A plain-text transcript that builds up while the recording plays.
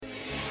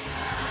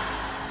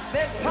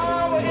There's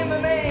power in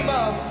the name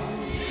of.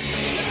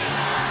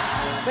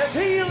 There's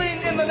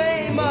healing in the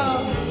name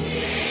of.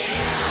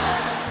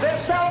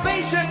 There's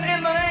salvation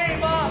in the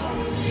name of.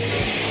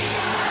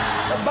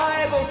 The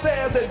Bible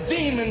says that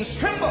demons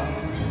tremble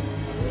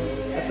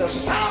at the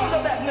sound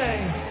of that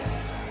name.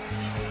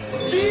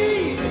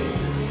 Jesus.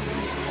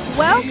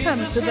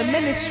 Welcome to the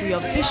ministry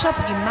of Bishop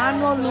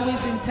Emmanuel Louis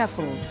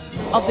Intefel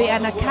of the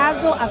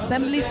Anagkazo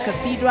Assemblies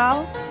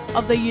Cathedral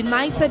of the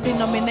United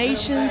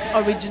Denominations,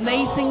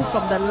 originating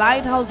from the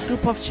Lighthouse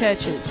Group of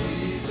Churches.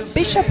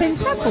 Bishop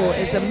Intefel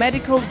is a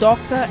medical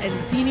doctor and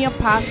senior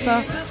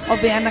pastor of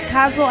the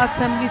Anagkazo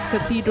Assemblies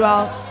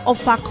Cathedral of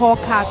Fakor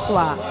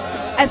Katwa.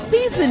 A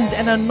seasoned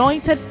and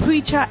anointed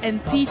preacher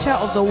and teacher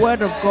of the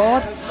Word of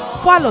God,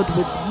 followed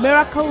with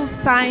miracles,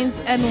 signs,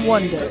 and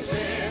wonders.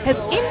 His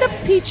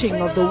in-depth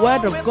teaching of the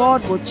Word of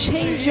God will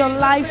change your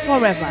life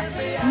forever.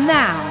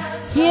 Now,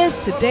 here's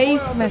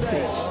today's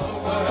message.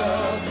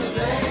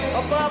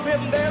 Above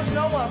him, there's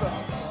no other.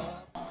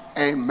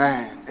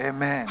 Amen.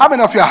 Amen. How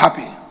many of you are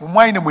happy?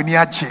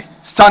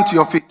 Stand to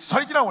your feet.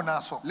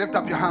 Lift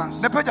up your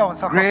hands.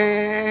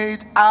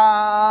 Great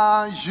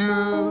are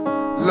you,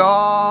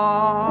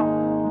 Lord.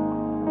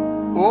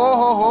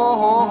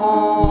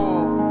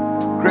 Oh,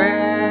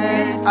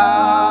 great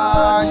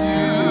are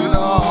you,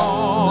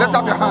 Lord. Lift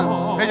up your hands.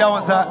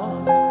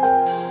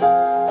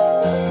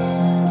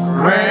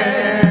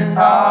 Great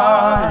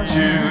are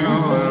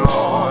you,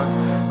 Lord.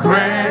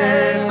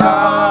 Great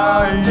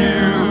are you,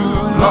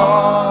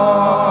 Lord.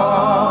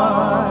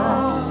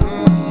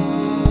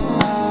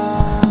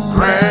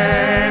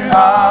 Great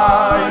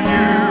are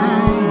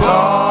you,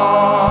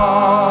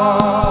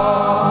 Lord.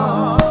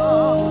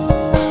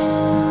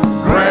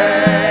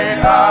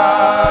 Great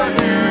are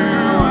you,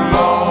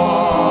 Lord.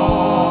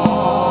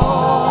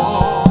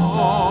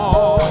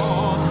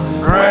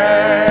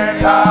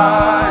 Great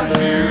are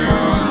you,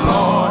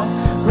 Lord.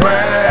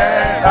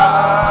 Great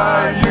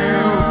are you,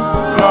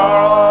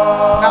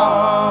 Lord.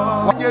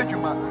 Now,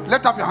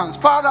 lift up your hands.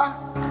 Father,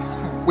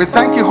 we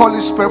thank you,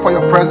 Holy Spirit, for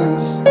your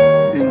presence.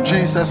 In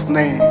Jesus'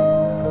 name,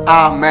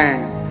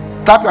 amen.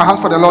 Clap your hands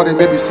for the Lord and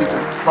may be seated.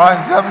 I'm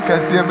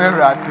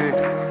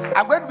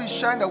going to be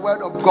sharing the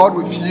word of God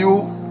with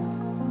you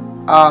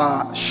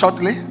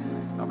shortly.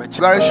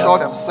 Very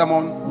short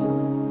sermon.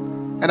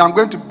 And I'm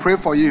going to pray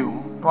for you.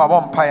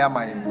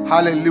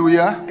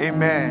 Hallelujah.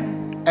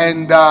 Amen.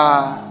 And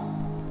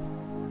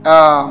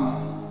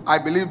I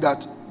believe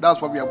that that's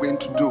what we are going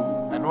to do.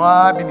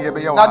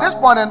 Now, this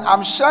morning,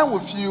 I'm sharing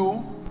with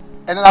you.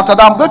 And then after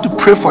that, I'm going to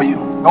pray for you.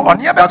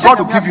 That God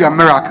will give you a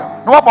miracle.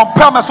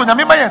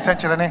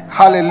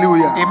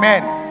 Hallelujah.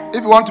 Amen.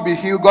 If you want to be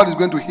healed, God is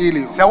going to heal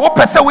you.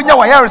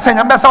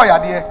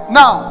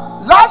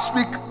 Now, last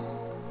week,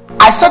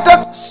 I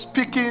started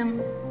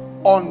speaking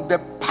on the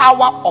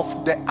power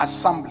of the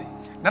assembly.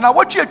 The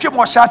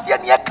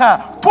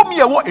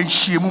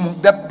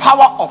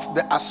power of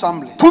the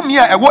assembly.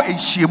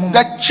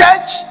 The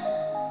church,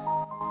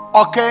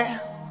 okay,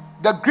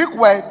 the Greek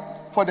word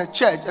for the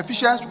church,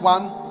 Ephesians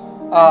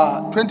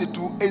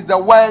 1:22, is the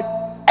word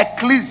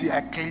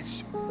ecclesia.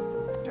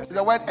 It's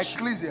the word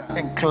ecclesia.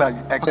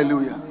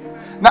 Hallelujah.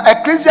 Now,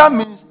 ecclesia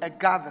means a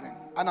gathering,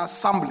 an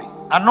assembly.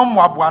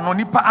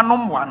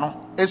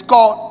 It's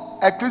called,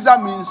 ecclesia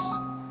means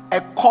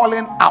a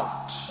calling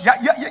out.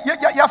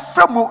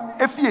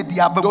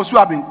 Those who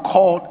have been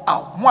called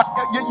out.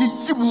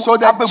 So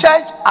the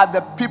church are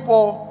the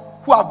people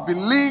who have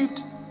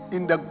believed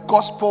in the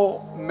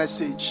gospel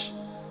message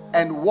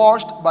and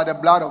washed by the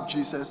blood of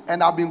Jesus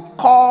and have been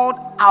called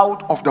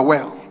out of the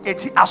world. One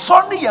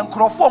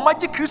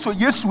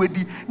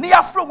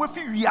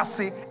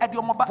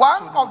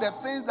of the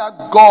things that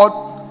God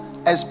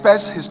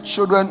expects his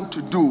children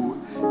to do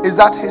is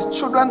that his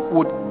children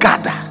would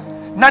gather.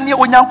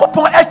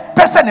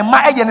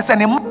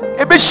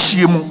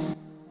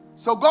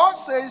 So God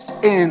says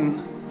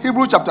in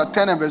Hebrews chapter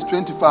 10 and verse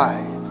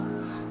 25,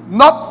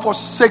 not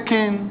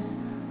forsaking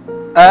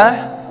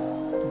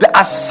the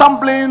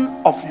assembling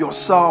of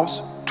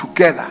yourselves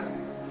together,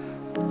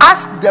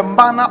 as the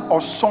manner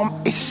of some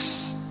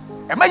is.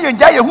 So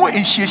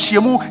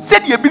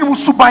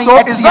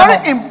it's very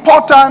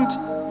important,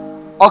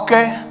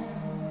 okay,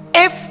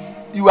 if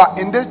you are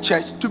in this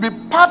church, to be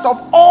part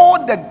of all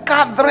the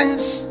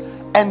gatherings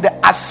and the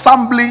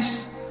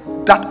assemblies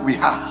that we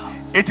have.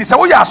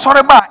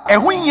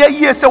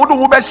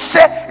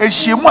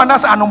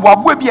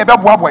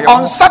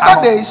 On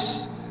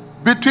Saturdays,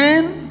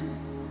 between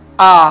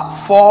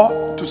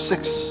 4 to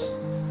 6,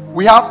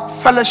 we have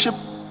fellowship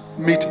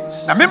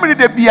meetings.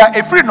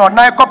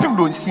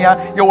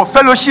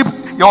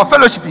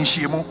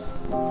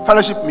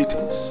 Fellowship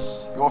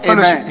meetings.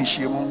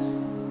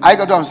 I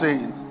got what I'm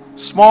saying.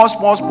 Small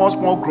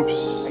groups.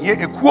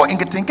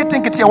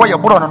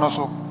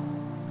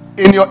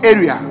 In your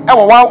area,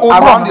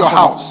 around your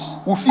house,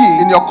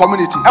 in your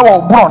community.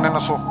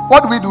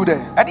 What do we do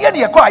there?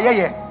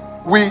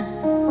 We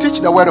teach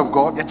the word of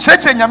God. We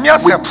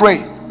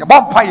pray.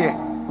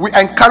 We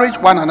encourage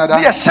one another.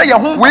 We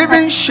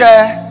even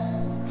share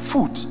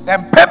food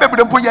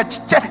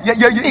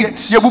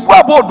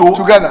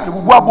together.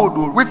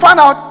 We find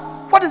out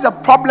what is the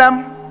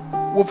problem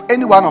with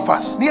any one of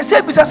us.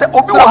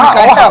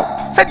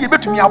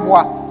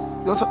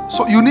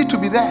 So So you need to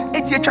be there.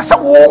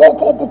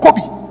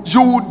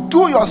 You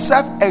do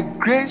yourself a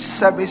great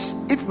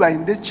service if you are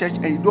in this church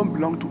and you don't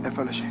belong to a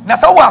fellowship.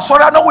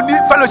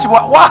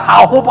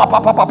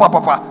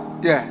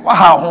 Yeah.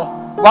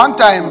 One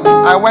time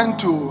I went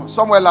to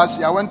somewhere last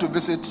year. I went to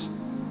visit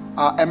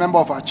a member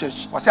of our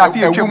church,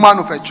 a woman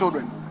of her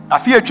children.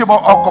 That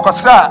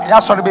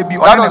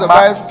was the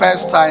very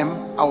first time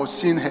I was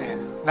seeing her.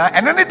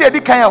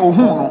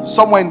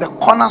 Somewhere in the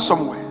corner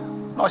somewhere.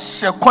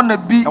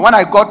 And when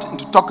I got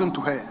into talking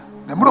to her,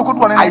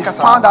 I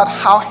found out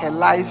how her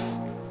life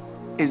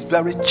is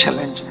very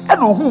challenging.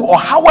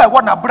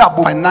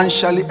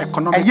 Financially,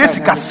 economically. Yes.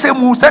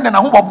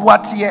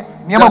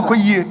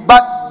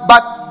 But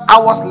I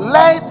was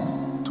led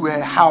to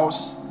her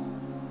house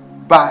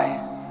by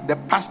the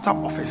pastor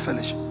of a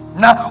fellowship.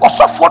 And I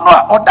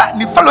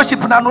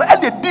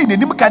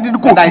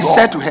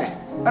said to her,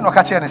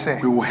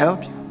 we will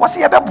help you. We'll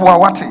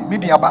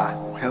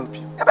help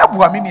you.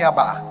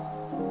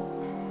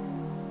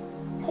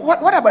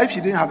 What about if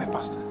you didn't have a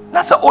pastor?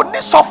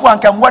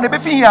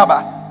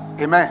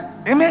 Amen.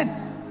 Amen.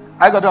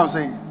 I got what I'm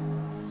saying.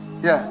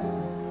 Yeah.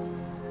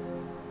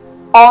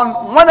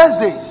 On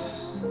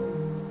Wednesdays,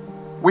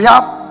 we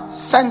have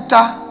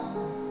center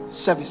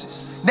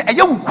services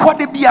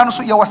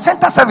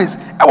center service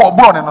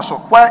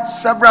where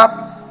several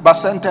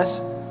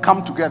bacentas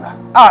come together.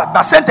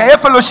 The center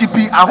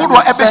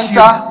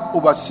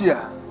overseer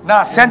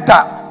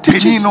center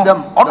teaches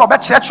them,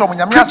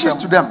 preaches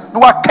to them,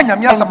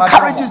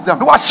 encourages them.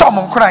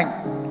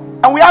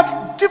 And we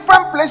have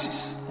different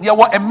places in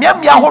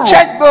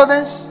church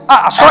buildings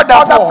and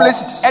other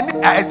places.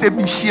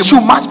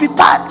 You must be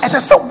part.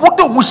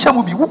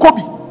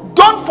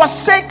 Don't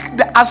forsake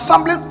the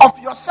assembling of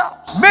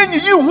yourselves.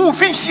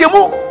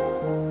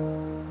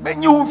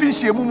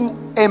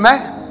 Amen.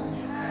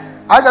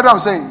 I got what I'm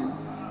saying.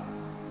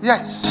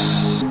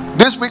 Yes.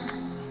 This week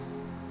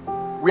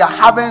we are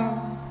having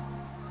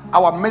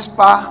our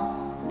Mizpah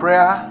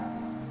prayer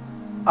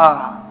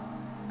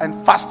and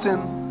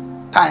fasting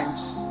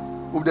times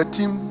with the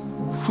team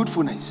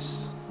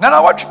fruitfulness. Be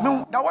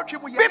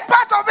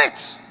part of it.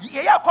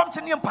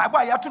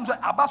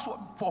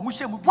 When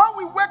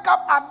we wake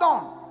up at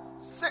dawn,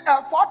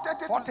 4:30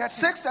 to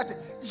 6:30,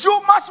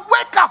 you must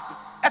wake up.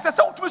 The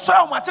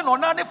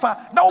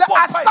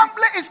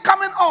assembly is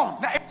coming on.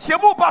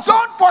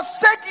 Don't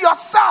forsake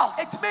yourself.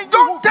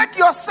 Don't take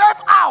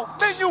yourself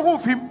out. I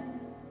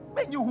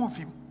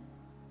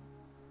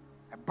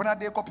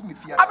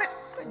mean,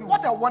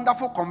 what a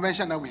wonderful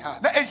convention that we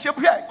had.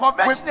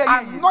 With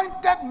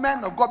anointed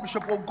men of God,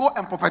 Bishop Ogo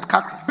and Prophet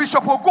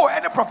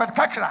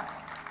Kakra.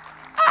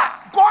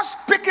 God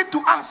speaking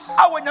to us.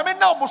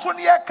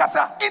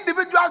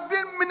 Individuals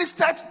being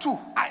ministered to.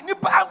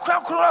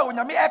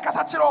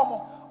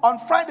 On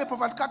Friday,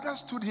 Prophet Kakra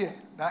stood here.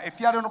 When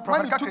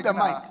he took the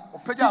mic,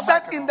 he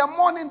said, in the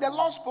morning, the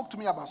Lord spoke to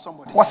me about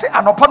somebody.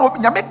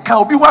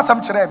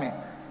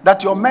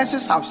 That your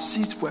mercies have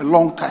ceased for a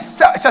long time.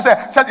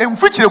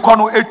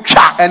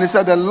 And he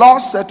said, the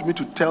Lord said to me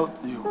to tell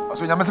you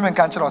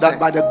that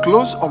by the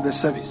close of the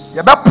service,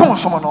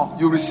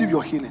 you receive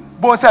your healing.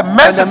 And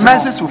the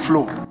mercies will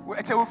flow.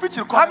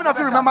 How many of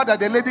you remember that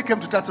the lady came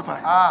to testify?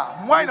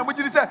 But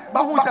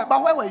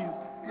where were you?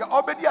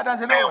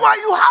 Meanwhile,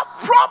 you have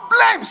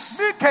problems.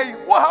 And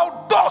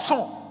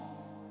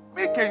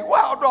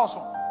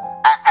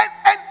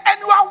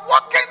you are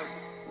walking,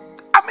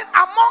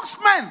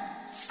 amongst men,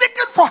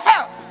 seeking for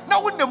help.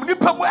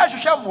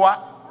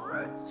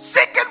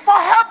 Seeking for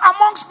help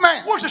amongst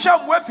men.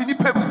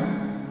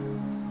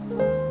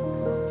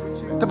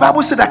 The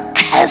Bible said that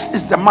cursed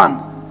is the man,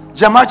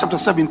 Jeremiah chapter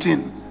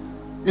 17,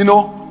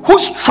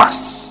 whose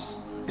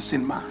trust is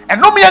in man.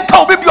 Look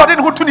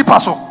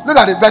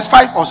at it, verse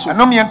 5 or so.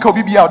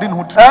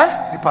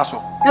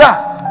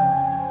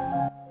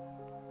 Yeah.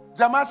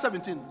 Jeremiah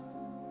 17.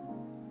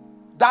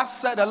 That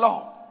said the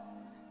Lord,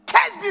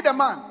 cursed be the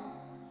man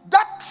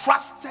that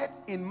trusted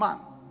in man.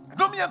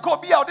 You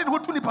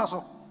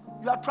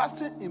are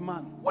trusting in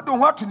man. You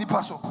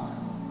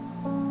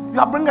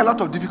are bringing a lot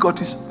of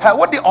difficulties.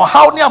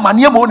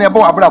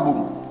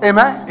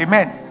 Amen.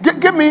 Amen.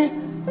 Give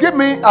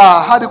me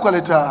how do you call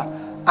it?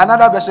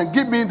 Another version.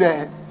 Give me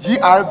the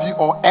ERV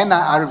or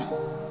NIRV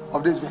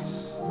of this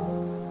verse.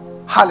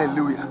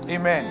 Hallelujah.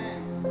 Amen.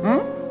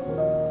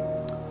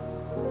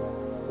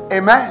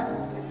 Amen.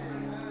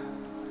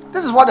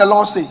 This is what the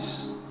Lord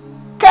says.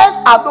 Cursed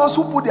are those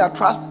who put their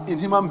trust in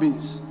human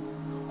beings,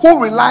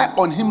 who rely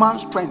on human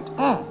strength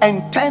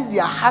and turn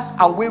their hearts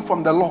away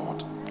from the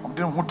Lord.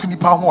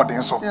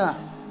 Yeah.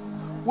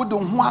 We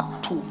don't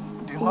want to.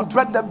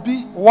 Brother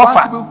be,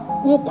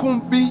 who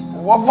be,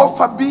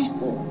 wafa be.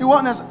 You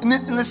want us in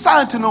the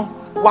Saint,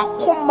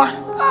 wakoma.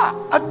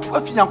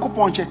 If you go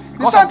ponche,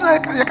 the Saint,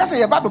 you can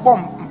say about the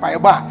bomb by a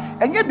bar,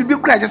 and yet be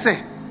crazy. Say,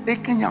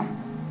 Ekenyam,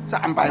 say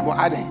I'm Bible.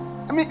 I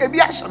mean, a be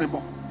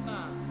ashable.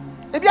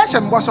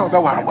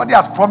 Somebody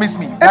has promised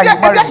me.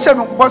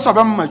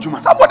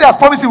 Somebody has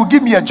promised he will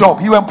give me a job.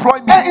 He will employ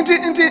me. What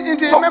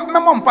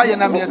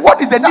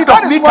is the need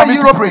that of is me why coming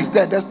to Europe pray? is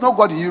there. There's no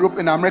God in Europe,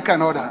 in America,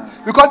 and all that.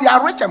 Because they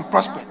are rich and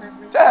prosperous.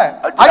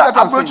 I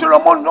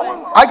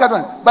get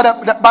one.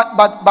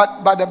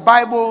 But the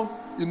Bible,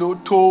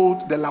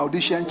 told the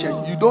Laodicean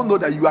church, you don't know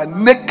that you are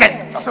naked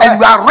and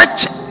you are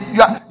wretched.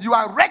 You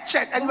are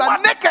wretched and you are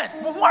naked.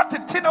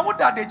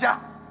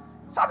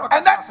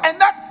 And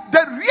that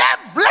the real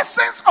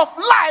blessings of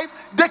life,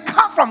 they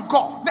come from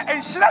God.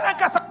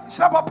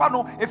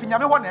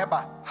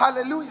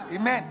 Hallelujah.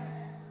 Amen.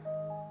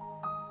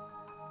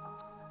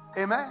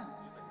 Amen.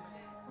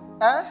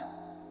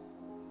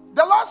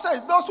 The Lord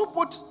says, those who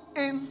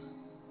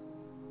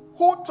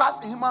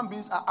trust in human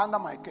beings are under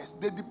my curse.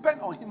 They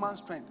depend on human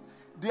strength.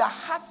 Their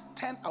hearts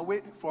turn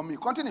away from me.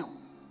 Continue.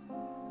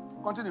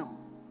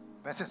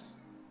 Verses.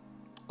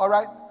 All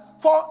right.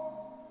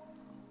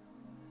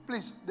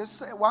 Please,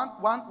 this is one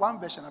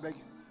version, I beg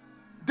you.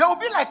 They will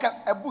be like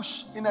a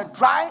bush in a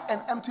dry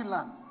and empty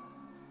land.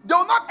 They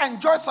will not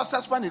enjoy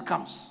success when it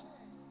comes.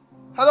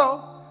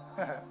 Hello?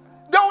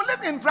 They will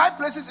live in dry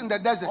places in the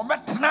desert.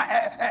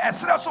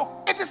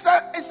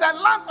 It's a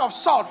land of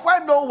salt where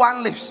no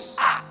one lives.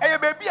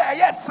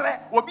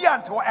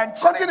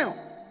 Continue.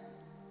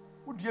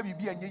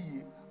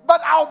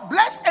 But I'll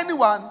bless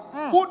anyone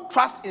who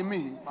trusts in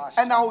me,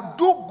 and I'll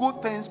do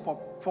good things for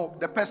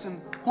the person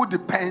who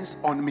depends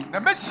on me.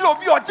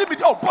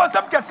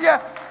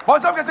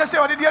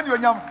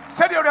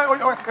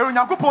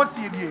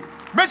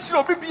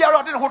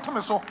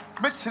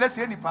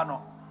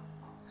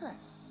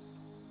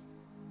 Yes.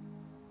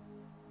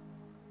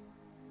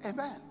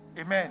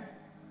 Amen.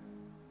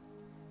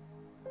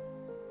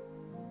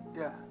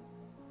 Yeah.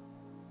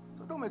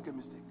 So don't make a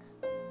mistake.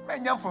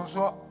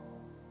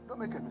 Don't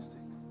make a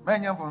mistake.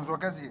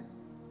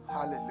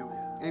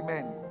 Hallelujah.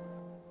 Amen.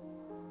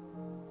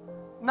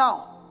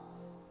 Now,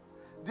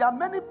 there are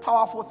many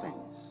powerful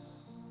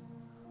things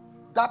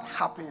that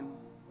happen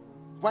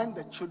when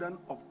the children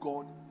of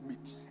God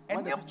meet,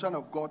 when the children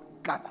of God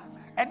gather.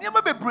 That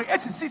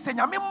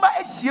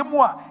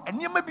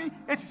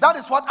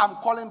is what I'm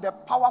calling the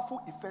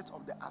powerful effects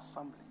of the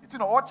assembly.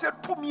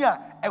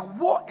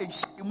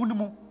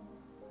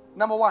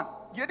 Number one,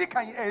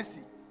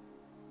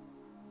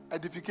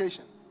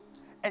 edification.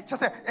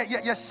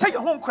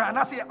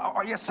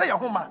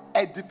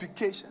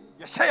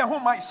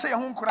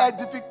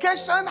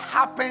 Edification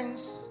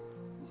happens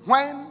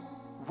when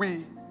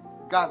we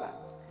gather.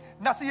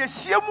 Now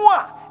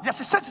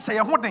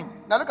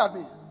look at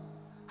me.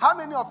 How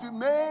many of you,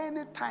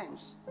 many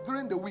times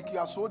during the week, you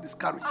are so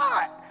discouraged?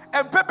 By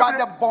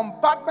the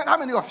bombardment, how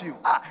many of you?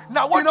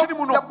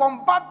 The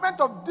bombardment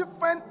of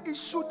different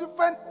issues,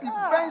 different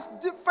events,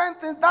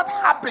 different things that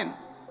happen.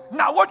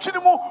 Now what you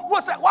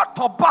was what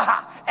to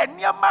baha and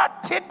yama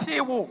tete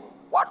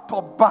what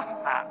to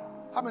baha.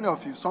 How many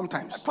of you?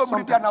 Sometimes. Not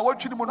all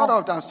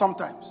the time,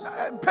 sometimes.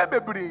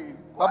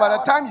 But by the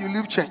time you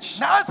leave church,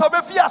 you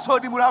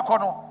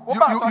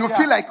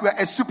feel like you are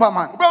a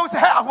Superman. Can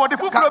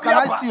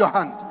I see your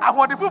hand?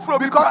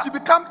 Because you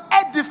become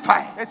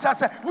edified.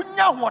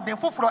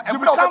 You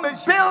become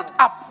built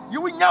up.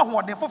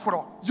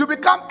 You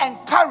become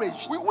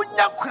encouraged.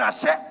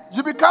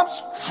 You become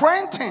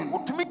strengthened.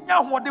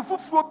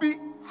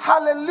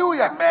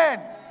 Hallelujah. Amen.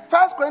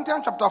 1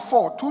 Corinthians chapter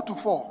 4,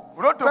 2-4.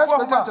 1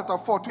 Corinthians chapter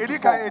 4,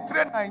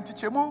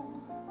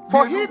 2-4.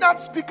 For he that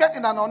speaketh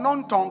in an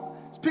unknown tongue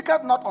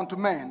speaketh not unto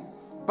men,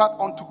 but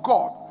unto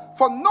God.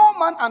 For no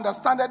man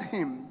understandeth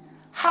him,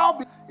 how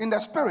in the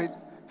spirit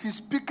he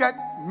speaketh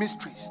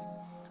mysteries.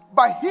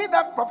 But he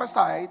that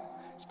prophesied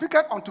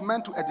speaketh unto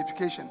men to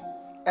edification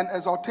and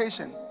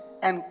exhortation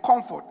and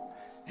comfort.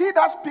 He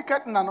that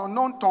speaketh in an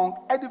unknown tongue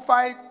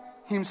edified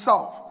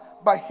himself,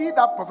 but he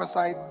that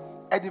prophesied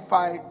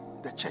edified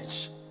the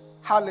church.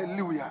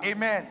 Hallelujah.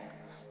 Amen.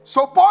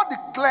 So Paul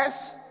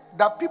declares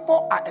that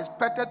people are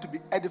expected to be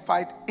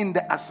edified in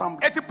the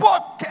assembly.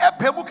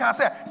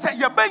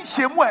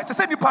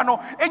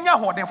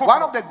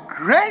 One of the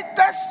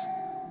greatest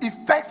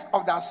effects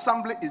of the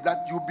assembly is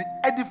that you'll be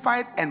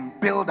edified and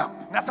built up.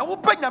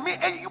 Edification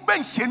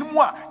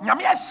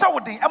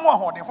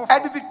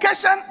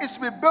is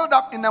to be built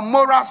up in a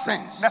moral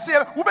sense.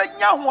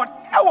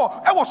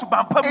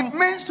 It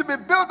means to be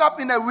built up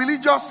in a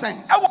religious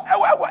sense. To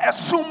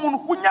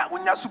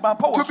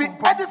be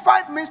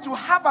edified means to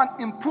have an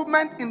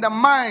improvement in the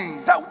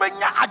mind,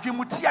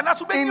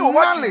 in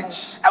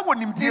knowledge,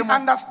 in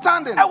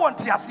understanding,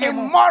 in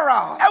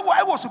morals,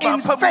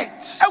 in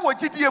faith.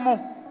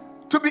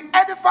 To be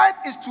edified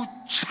is to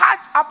charge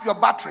up your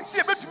batteries.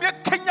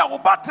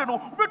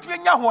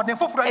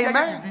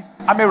 Amen.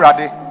 I'm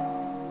ready.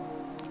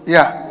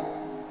 Yeah.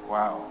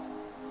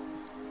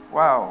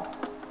 Wow.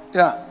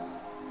 Yeah.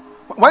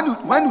 When you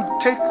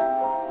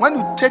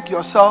take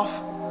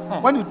yourself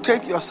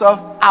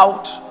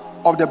out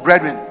of the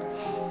brethren,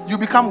 you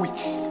become weak.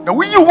 Now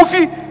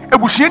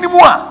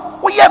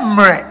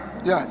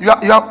Yeah, you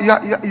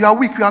are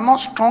weak. You are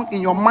not strong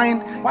in your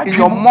mind, in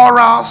your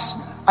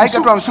morals. I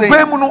get what I'm saying.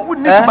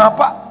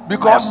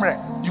 Because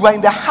you are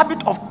in the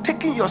habit of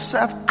taking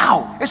yourself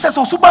out.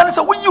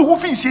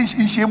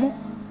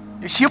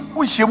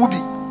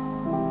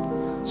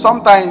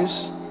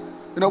 Sometimes,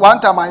 one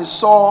time I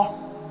saw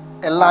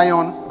a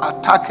lion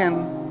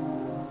attacking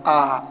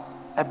a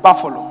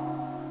buffalo,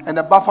 and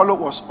the buffalo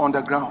was on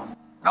the ground.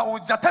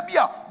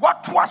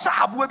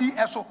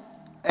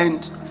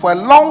 And for a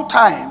long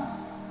time,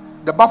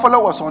 the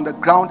buffalo was on the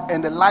ground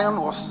and the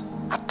lion was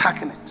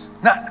attacking it.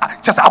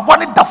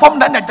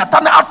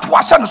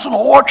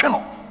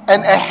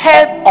 And a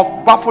herd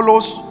of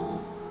buffaloes,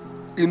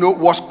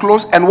 was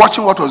close and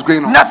watching what was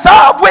going on.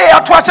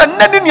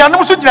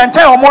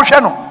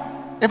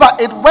 In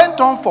fact, it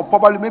went on for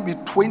probably maybe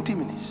 20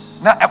 minutes.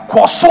 That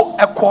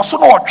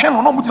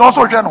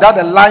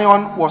the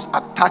lion was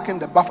attacking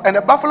the buffalo, and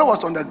the buffalo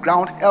was on the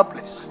ground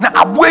helpless. Now,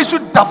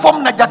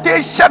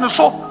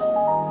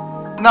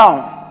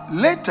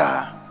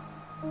 later,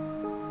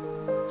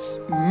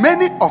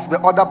 many of the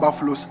other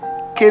buffaloes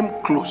came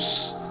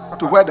close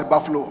to where the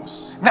buffalo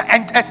was.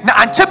 And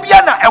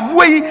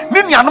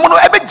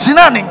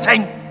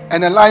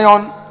the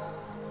lion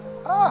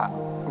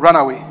ran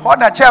away.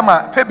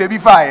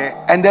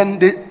 And then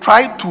they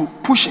tried to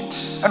push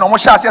it and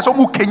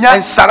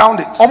surround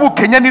it. Do you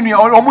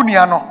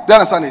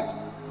understand it?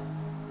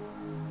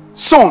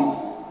 Soon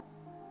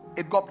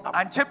it got up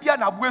and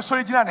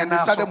they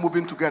started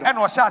moving together. It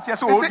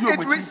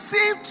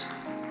received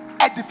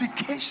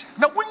edification.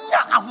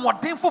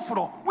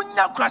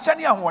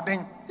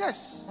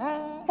 Yes.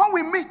 When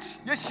we meet,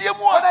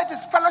 whether it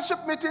is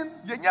fellowship meeting,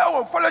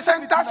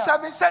 center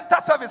service,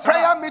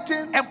 prayer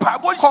meeting,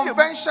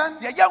 convention,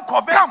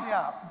 camp.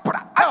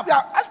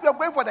 As we are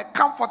going for the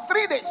camp for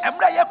 3 days,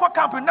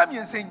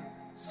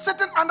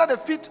 sitting under the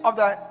feet of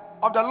the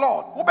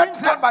Lord, being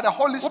taught by the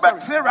Holy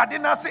Spirit, you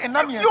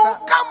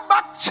come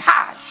back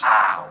charged.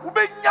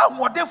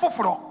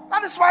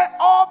 That is why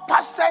all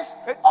pastors,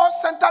 all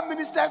center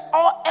ministers,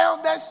 all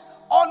elders,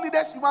 all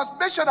leaders, you must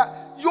make sure that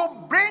you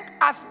bring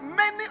as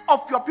many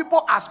of your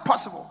people as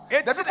possible.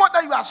 The people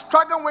that you are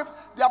struggling with,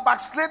 they are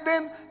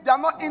backsliding, they are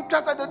not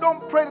interested, they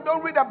don't pray, they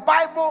don't read the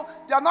Bible,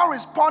 they are not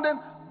responding.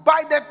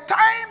 By the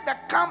time the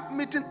camp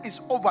meeting is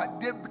over,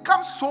 they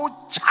become so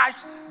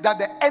charged that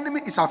the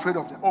enemy is afraid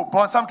of them.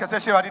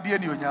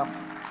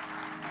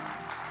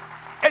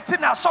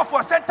 Etina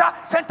software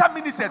center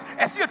ministers.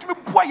 Esi etumi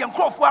boy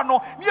yenkrofo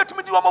ano. Ni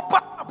etumi di omo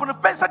ba abono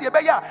pensa de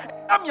be ya.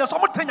 Amiye so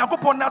mo tanya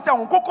gopon na se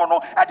ahonkoko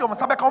no e de omo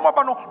sabeka omo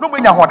ba no no mo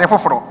nya hode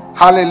foforo.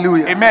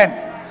 Hallelujah. Amen.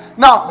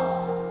 Now,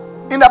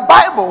 in the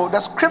Bible,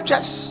 the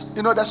scriptures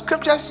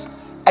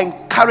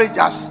encourage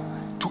us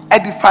to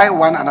edify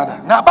one another.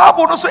 Na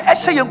Bible no so e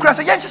hye yenkura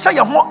se yen hye ye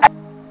ho.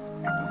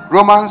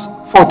 Romans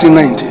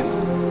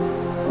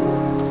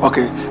 14:19.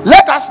 Okay.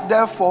 Let us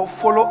therefore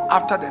follow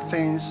after the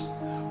things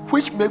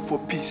which make for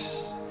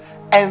peace,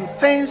 and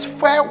things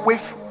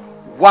wherewith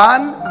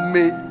one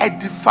may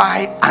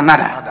edify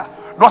another.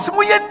 So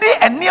there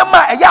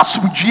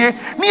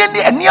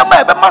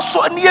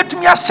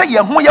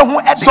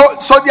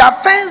are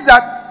things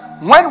that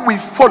when we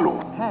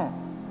follow,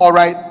 all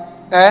right,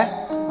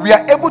 we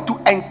are able to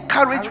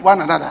encourage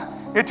one another.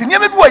 You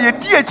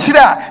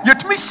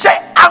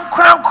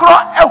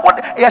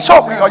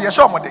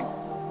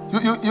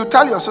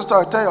tell your sister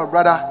or tell your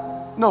brother,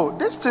 no,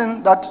 this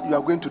thing that you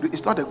are going to do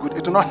is not a good,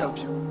 it will not help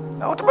you.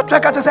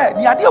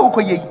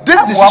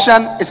 This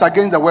decision is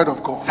against the word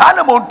of God.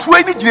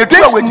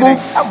 This move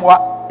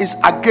is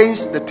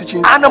against the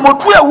teachings. It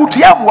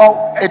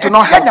will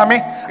not help.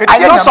 I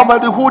know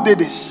somebody who did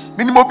this,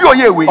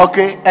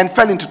 okay, and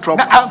fell into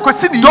trouble. Don't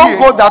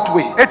go that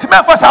way.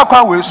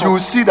 You will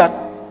see that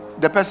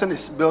the person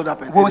is built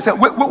up.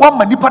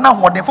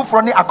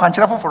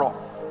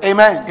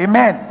 Amen.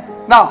 Amen.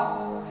 Now,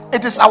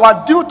 it is our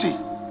duty.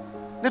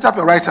 Lift up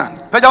your right hand.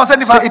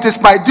 Say, it is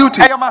my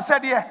duty.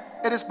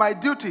 It is my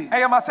duty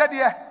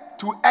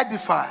to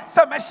edify,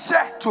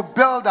 to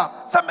build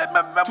up,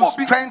 to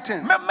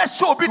strengthen,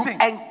 to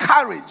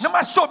encourage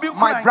my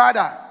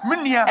brother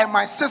and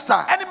my sister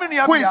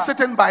who is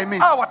sitting by me.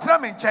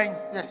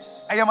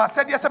 Yes.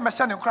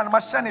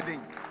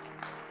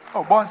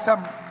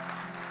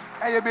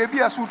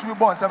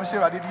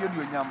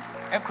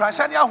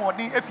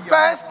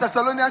 First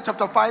Thessalonians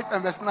chapter 5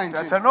 and verse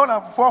 19. 30.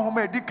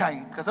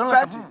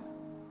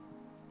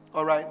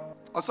 All right.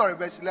 Oh, sorry,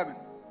 verse 11.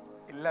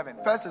 11.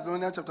 First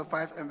Thessalonians chapter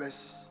 5 and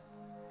verse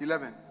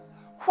 11.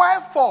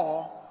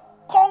 Wherefore,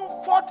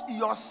 comfort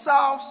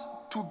yourselves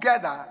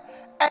together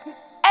and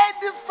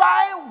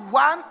edify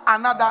one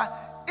another,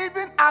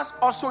 even as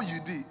also you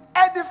did.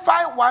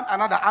 Edify one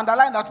another.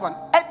 Underline that one.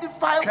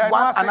 Edify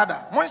one another.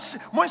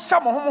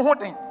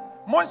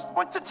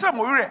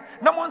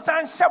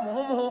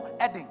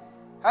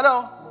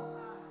 Hello.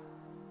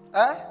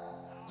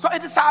 So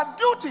it is our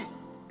duty.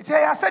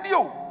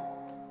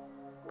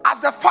 As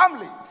the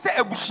family, as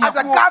a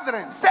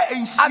gathering, as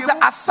the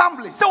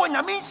assembly,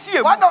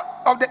 one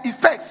of the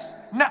effects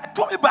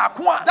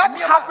that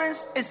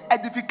happens is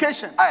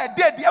edification. And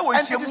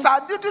it is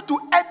our duty to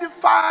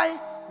edify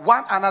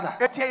one another.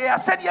 It's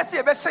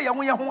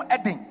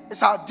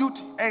our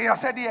duty.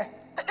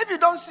 If you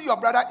don't see your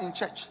brother in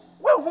church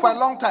for a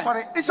long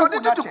time, it's your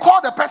duty to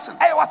call the person.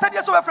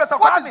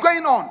 What is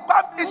going on?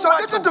 It's your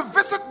duty to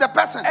visit the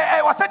person.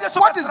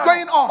 What is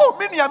going on?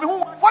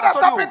 What has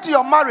happened to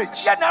your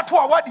marriage?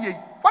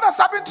 What has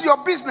happened to your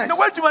business?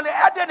 What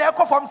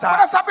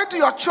has happened to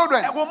your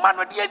children? I get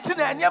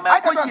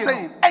what I'm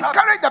saying.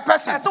 Encourage the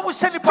person.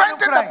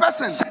 Strengthen the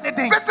person.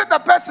 Visit the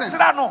person.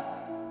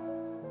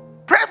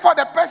 Pray for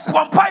the person.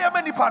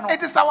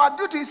 It is our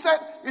duty. He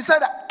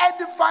said,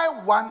 edify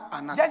one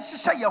another.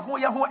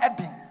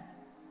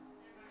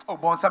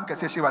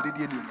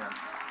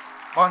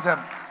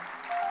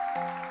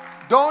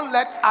 Don't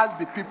let us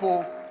be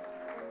people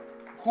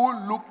who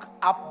look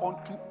up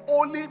onto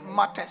only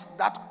matters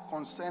that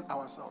concern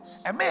ourselves.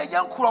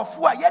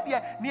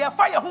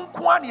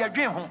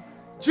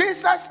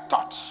 Jesus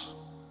taught,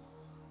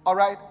 all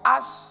right,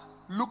 as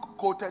Luke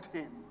quoted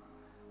him,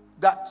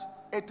 that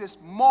it is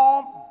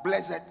more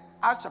blessed,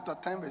 Acts chapter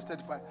 10 verse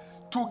 35,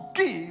 to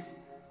give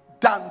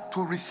than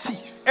to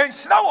receive.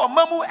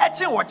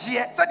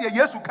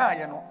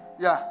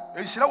 Yeah.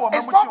 It's more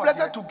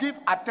blessed to give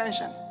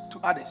attention to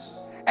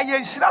others, to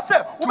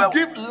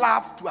give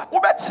love to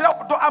others,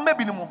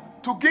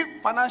 to give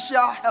financial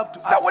help to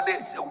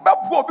others,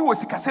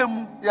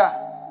 yeah,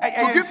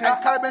 to give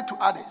encouragement to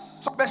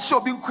others, to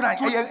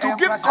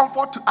give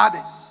comfort to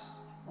others,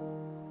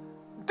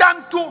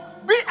 than to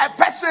be a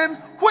person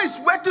who is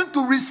waiting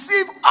to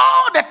receive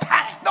all the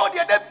time.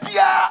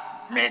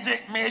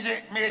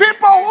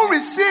 People who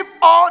receive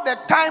all the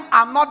time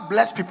are not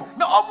blessed people.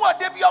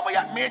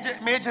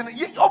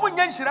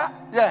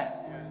 Yeah.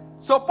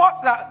 So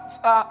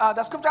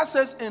the scripture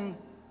says in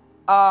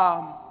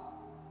how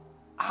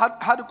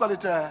do you call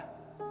it?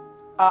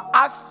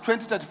 Acts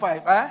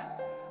 20:35. I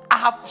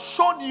have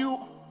shown you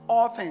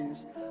all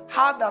things,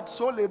 how that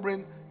so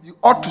laboring you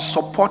ought to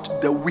support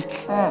the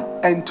weak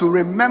and to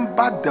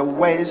remember the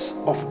ways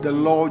of the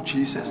Lord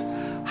Jesus.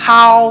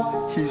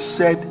 How he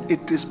said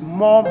it is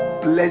more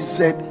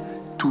blessed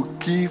to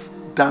give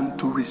than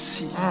to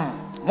receive. Yeah.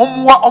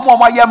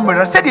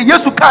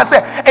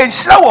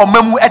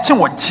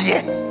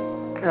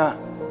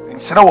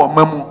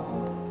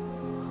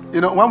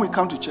 You know, when we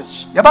come to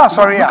church, look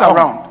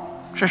around.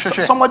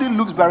 Somebody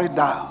looks very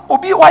dull. Go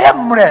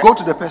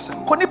to the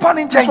person.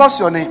 What's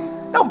your name?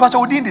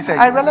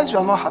 I realize you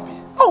are not happy.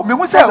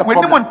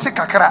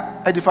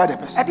 Edify the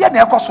person.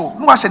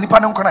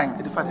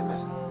 Edify the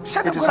person.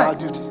 It is our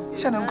duty.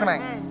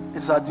 It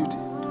is our duty.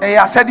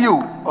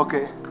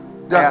 Okay.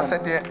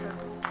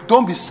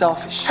 Don't be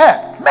selfish.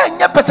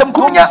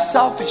 Don't be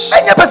selfish.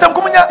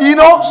 You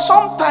know,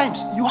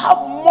 sometimes you have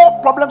more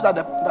problems than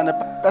the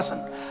person.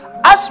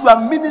 As you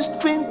are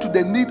ministering to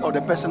the need of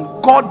the person,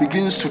 God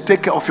begins to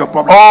take care of your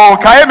problem. Oh,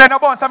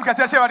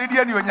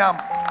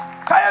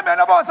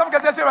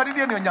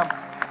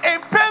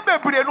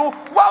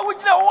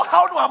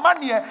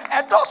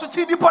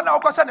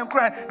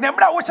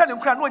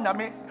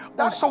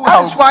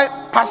 that is why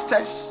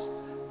pastors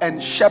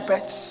and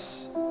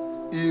shepherds,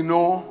 you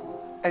know,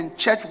 and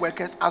church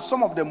workers are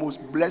some of the most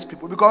blessed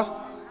people, because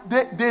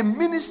they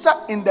minister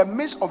in the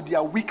midst of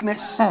their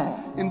weakness,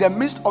 in the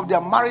midst of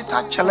their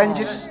marital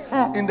challenges,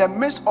 in the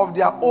midst of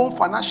their own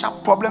financial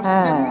problems.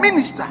 They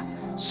minister.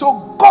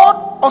 So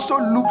God also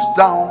looks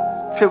down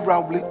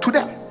favorably to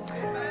them.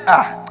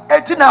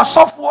 Etina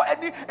sofo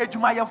eni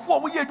edwumayefo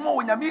omo ye edwuma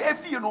wonyame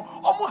efie no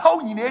omo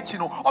hawo nyina echi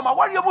no omo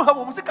ware mu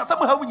hawo mu sika sam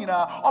hawo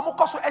nyina omo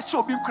koso ehye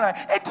obi nkran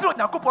etiri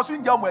onyakopo so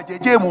nja omo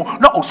ajeje mu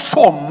na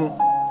osom mu.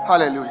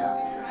 Hallelujah.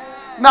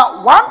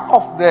 Now one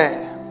of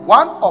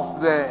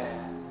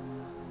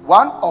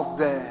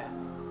the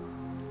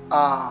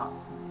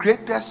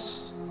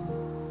greatest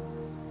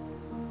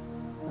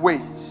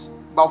ways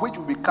by which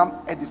we become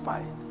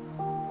edified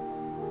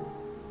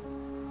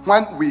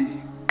when we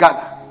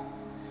gather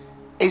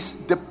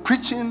is the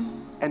preaching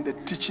and the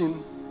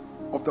teaching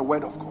of the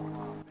word of God.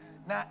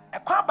 The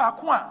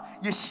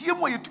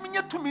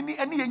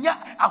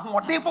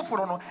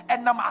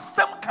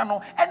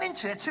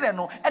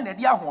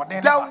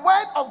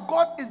word of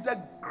God is the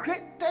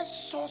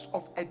greatest source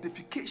of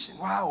edification.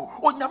 Wow.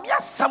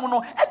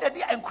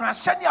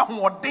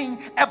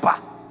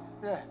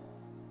 Yeah.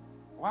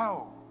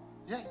 Wow.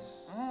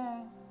 Yes.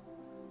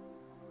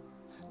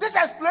 This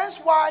explains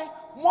why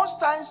most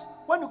times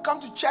when you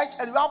come to church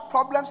and you have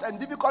problems and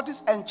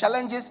difficulties and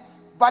challenges,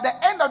 by the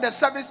end of the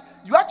service,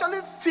 you actually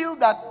feel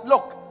that,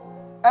 look,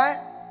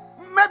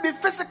 maybe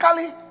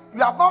physically you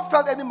have not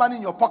felt any money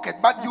in your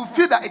pocket, but you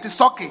feel that it is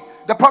okay.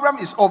 The problem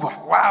is over.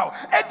 Wow.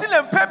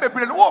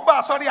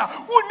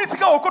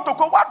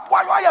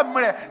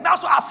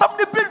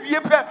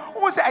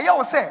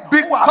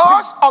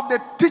 Because of the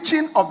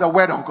teaching of the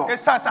word of God.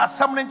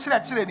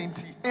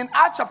 In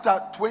Acts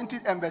chapter 20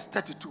 and verse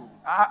 32,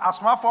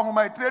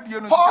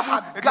 Paul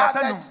had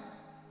gathered,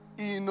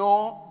 you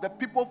know, the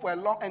people for a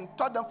long and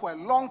taught them for a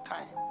long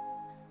time.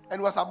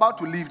 and was about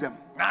to leave them.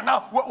 Now, And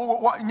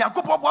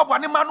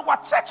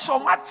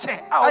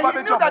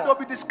he knew that they'll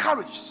be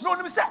discouraged. no,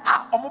 let me say, He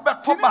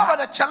knew about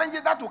the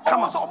challenges that will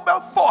come up.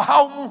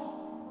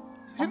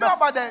 He knew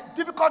about the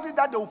difficulties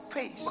that they will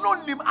face.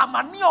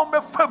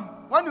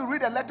 When you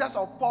read the letters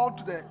of Paul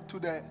to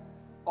the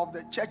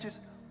churches,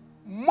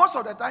 most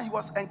of the time he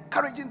was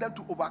encouraging them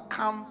to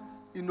overcome,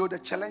 the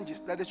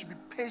challenges, that they should be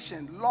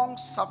patient, long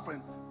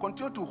suffering,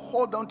 continue to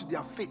hold on to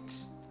their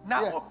faith.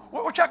 Now,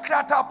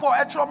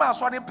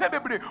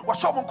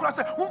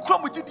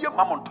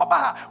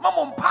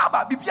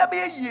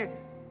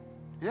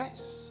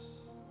 Yes.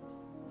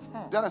 Do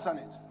you understand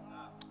it?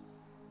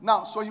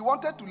 Now, so he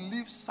wanted to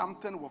leave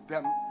something with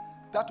them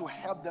that will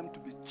help them to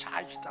be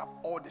charged up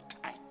all the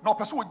time.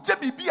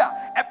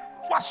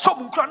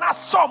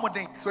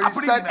 So he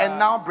said, and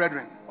now,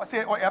 brethren.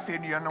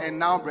 And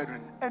now,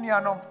 brethren.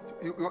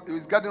 He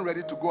was getting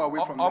ready to go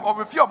away from them.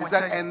 He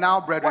said, and now,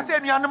 brethren,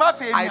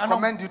 I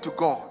commend you to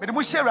God and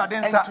to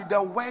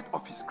the word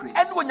of his grace.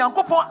 I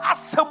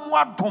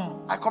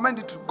commend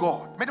you to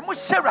God and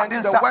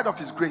to the word of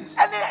his grace,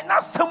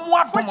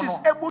 which is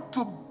able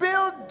to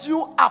build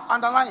you up.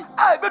 Underline.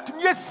 Which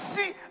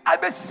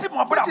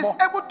is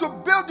able to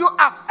build you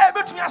up.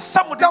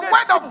 The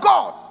word of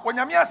God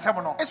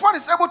is what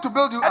is able to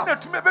build you up.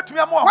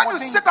 When you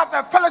sit at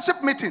a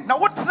fellowship meeting,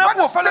 when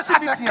you sit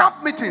at a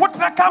camp meeting,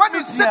 when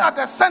you sit at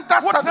a center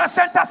service,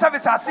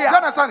 you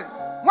understand it?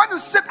 When you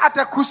sit at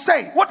a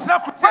crusade, when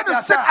you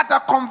sit at a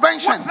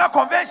convention,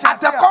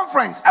 at a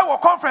conference,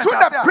 through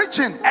the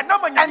preaching and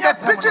the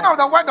teaching of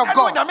the word of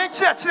God,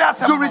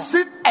 you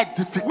receive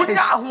edification.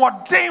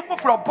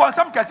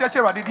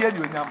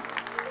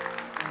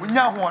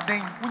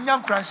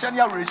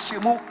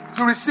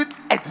 You receive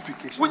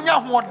edification.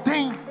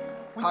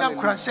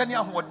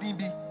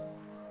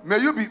 May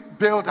you be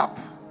built up.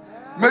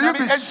 May you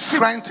be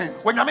strengthened.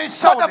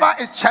 Whatever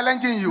is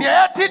challenging you,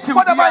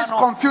 whatever is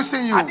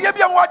confusing you,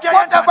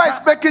 whatever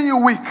is making you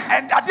weak,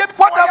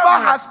 whatever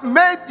has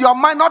made your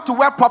mind not to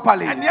work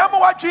properly, I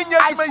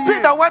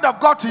speak the word of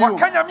God to you.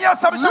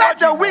 Let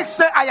the weak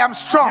say, I am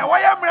strong.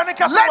 Let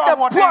the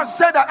poor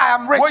say that I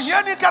am rich.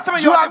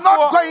 You are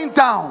not going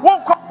down.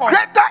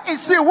 Greater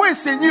is he who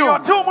is in you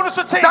than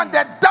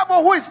the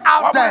devil who is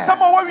out there. You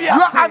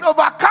are an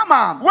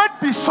overcomer by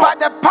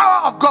the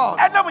power of God.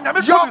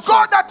 Your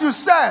God that you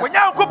serve,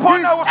 he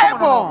is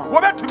able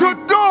to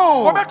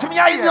do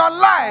in your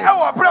life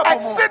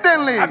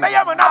exceedingly,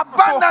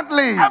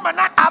 abundantly,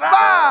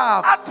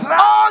 above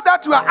all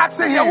that you are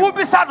asking him or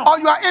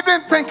you are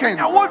even thinking.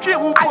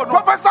 I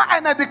prophesy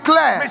and I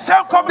declare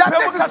that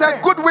this is a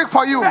good week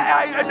for you. You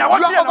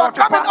are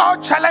overcoming all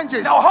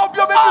challenges,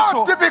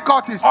 all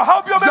difficulties. You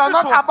are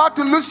not about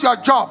to lose your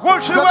job. You are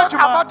not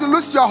about to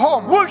lose your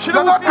home. You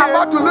are not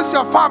about to lose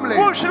your family.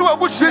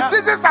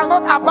 Diseases are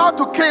not about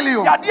to kill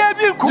you.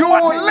 You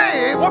will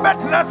live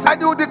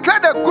and you will declare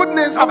the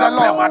goodness of the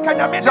Lord.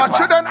 Your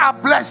children are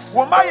blessed.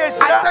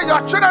 I say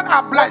your children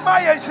are blessed.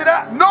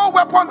 No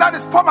weapon that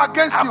is formed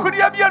against you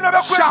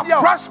shall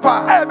prosper.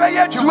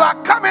 You are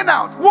coming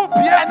out,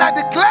 and I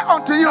declare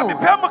unto you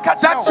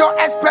that your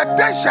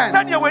expectation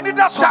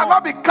shall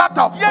not be cut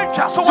off.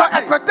 Your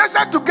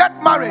expectation to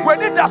get married, to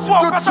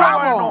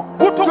travel,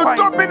 to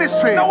do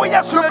ministry,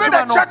 to be the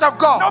church of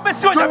God, to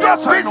do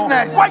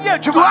business,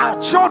 to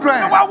have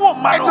children, it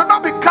will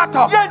not be cut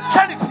off,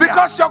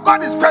 because your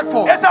God is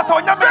faithful.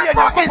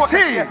 Faithful is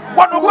he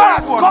who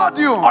has called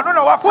you,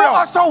 who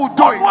also will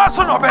do it.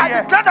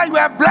 I declare that you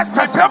are a blessed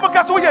person.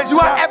 You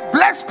are a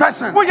blessed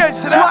person. You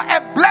are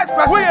a blessed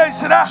person.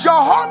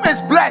 Your home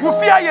is blessed.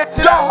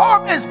 Your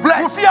home is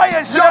blessed.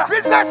 Your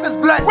business is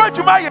blessed.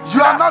 You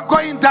are not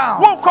going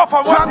down. You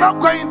are not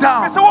going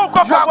down. You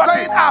are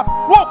going up.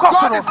 God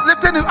is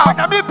lifting you up.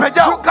 You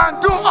can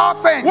do all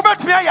things. You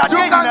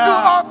can do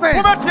all things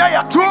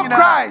through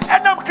Christ,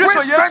 which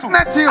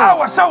strengthens you.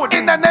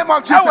 In the name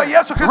of Jesus,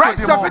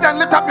 raise your feet and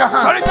lift up your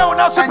hands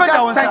and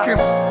just thank him.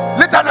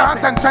 Lift up your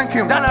hands and thank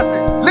him.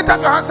 Lift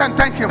up your hands and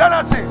thank him.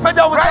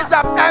 Rise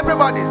up,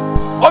 everybody.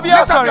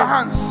 Lift up your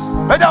hands.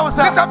 Lift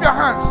up your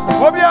hands.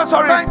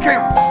 Thank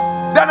him.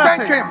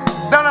 Thank him.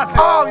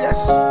 Oh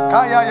yes.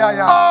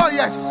 Oh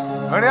yes.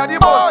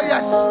 Oh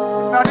yes.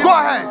 Go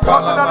ahead.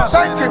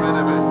 Thank him.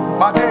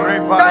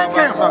 Thank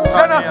him.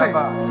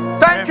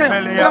 Thank him.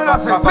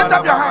 Lift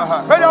up your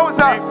hands.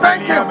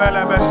 Thank him.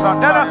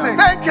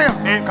 Thank him.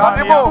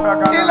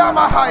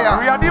 Ilamahaya.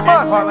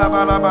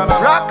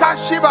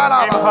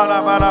 Rakashibalaba.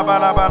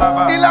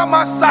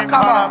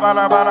 Ilamasakaba.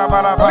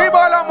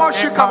 Libala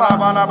Moshikaba.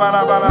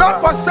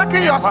 Not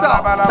forsaking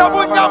yourself. I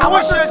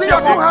want to see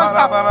your two hands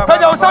up. I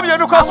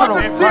want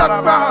to see your two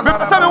hands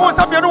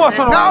up.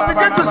 Now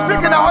begin to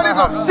speak in the Holy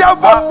Ghost.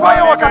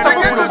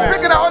 Begin to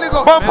speak in the Holy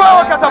Ghost.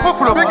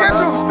 Begin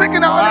to speak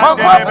in the Holy Ghost.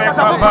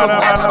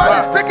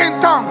 Everybody speak in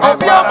tongues.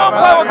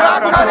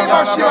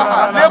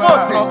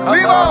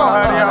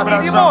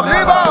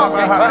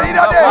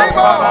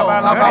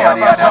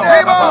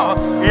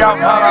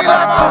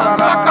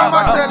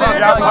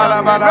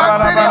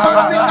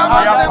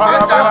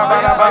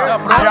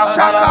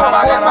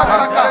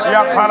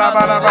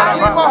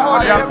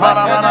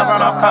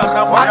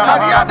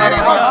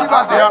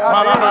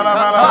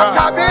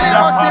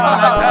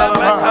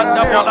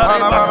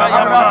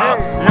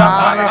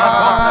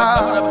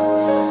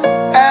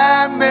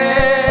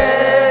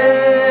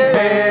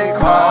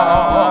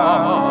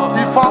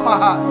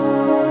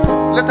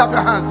 Lift up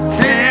your hands.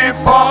 He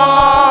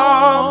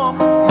formed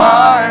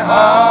my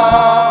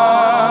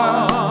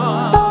heart.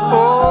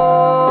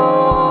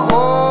 Oh,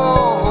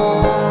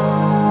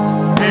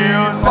 He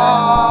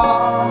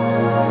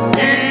formed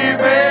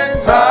even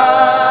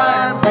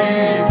time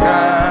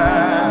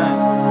began.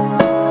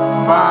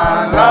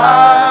 My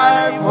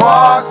life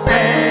was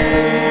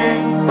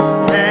in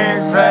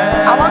His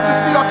hand. I want to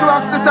see your two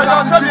hands lifted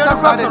up to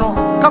Jesus like this.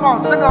 Come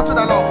on, sing out to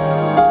the Lord.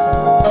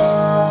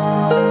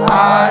 I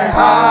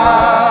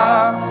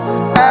have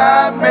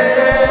a maker.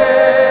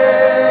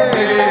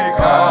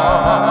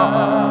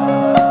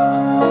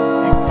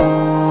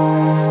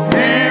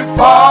 He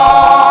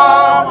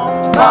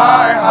formed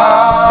my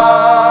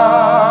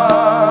heart.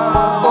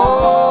 Oh,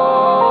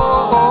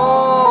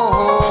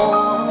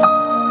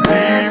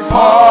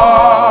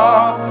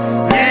 before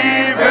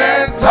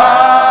even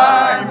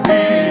time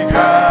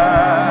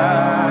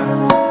began,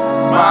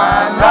 my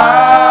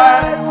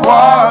life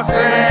was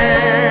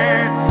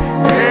in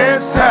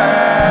His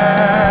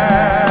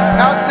hand.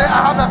 Now say, I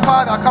have a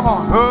Father. Come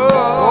on. Oh,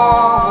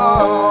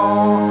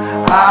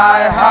 I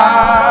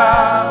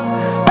have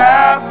a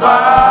Father.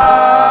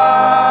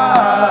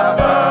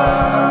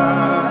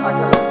 I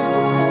can see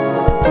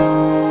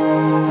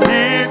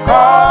He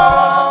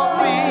calls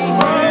me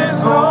His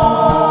own.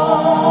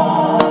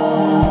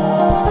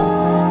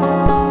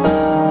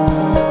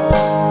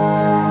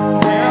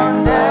 He'll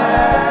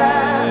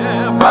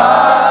never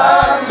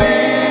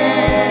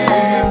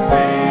leave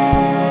me,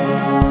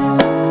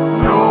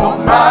 no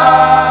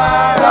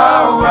matter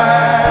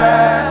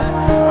where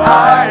I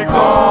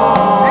go.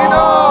 He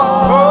knows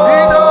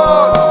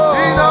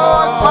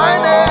my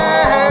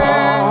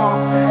name.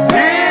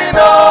 He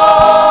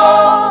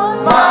knows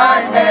my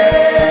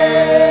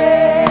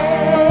name.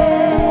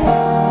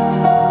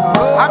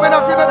 How many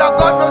of you know that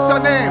God knows your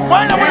name? He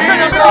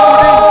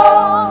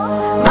knows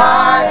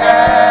my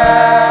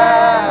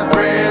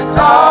every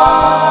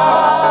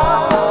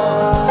thought.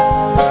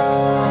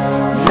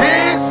 He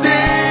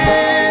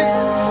sees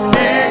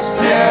each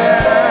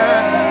tear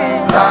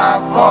that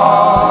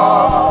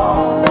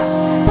falls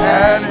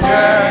and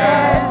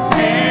hears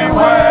me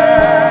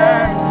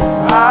when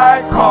I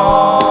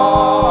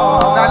call.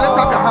 Now lift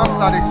up your hands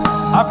like this.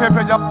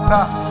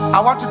 I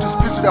want you to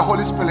speak to the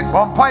Holy Spirit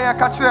to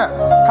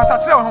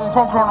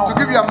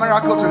give you a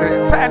miracle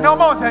today.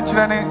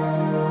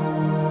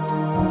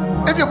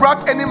 If you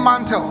brought any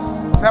mantle,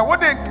 drop it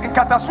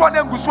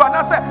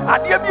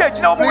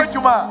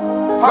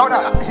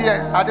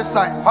here at this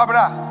time.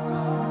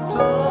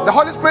 The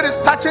Holy Spirit is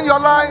touching your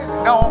life.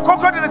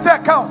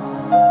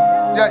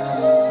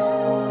 Yes.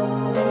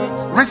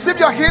 Receive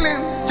your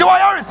healing.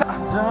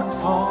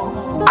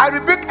 I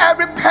rebuke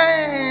every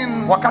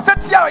pain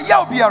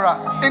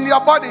in your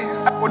body,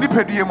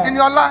 in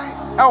your life,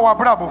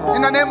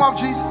 in the name of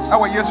Jesus.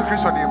 Oh yes.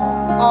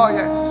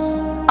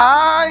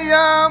 I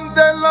am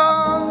the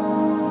Lord,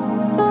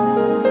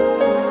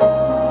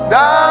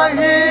 the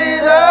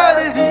healer.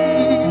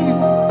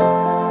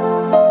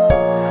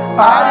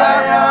 I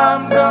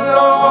am the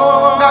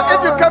Lord. Now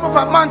if you came with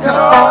a mantle,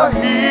 drop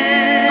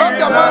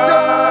your mantle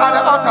at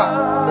the altar.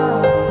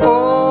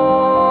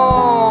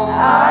 Oh, I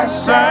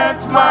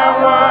sent my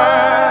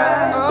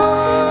word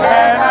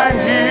and I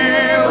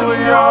heal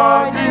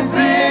your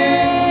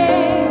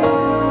disease.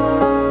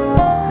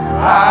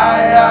 I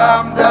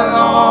am the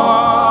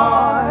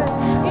Lord,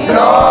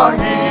 your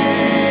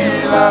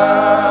healer.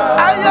 I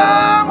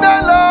am the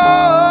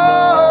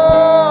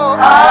Lord.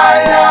 I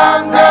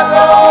am the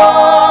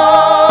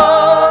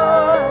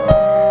Lord,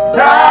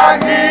 the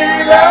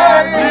healer.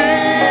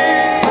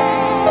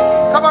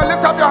 Come on,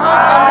 lift up your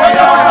hands and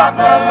worship Him.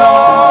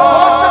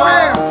 Worship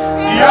Him,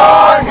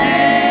 your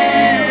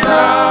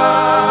healer.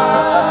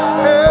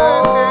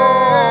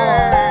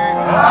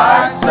 I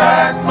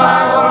sent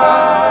my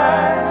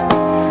word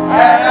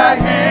and I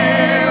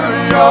heal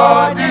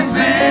your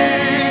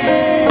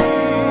disease.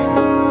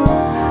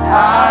 I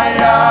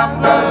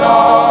am the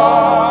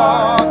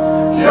Lord,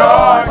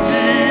 your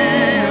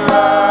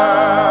healer.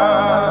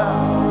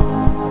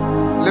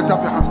 Lift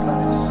up your hands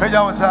like this.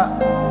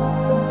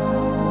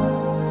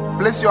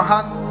 Place your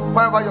hand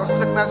wherever your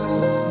sickness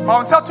is.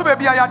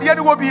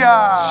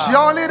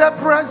 Surely the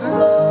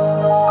presence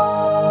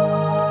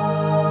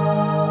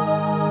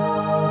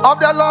of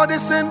the Lord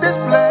is in this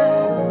place.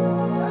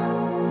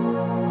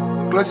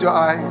 Close your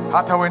eye.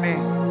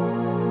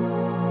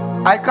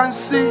 I can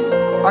see,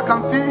 I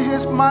can feel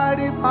His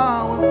mighty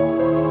power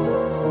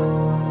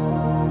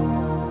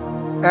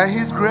and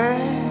His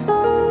grace.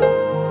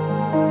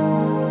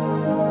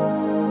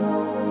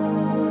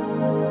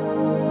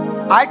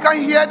 I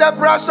can hear the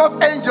brush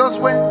of angels'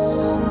 wings.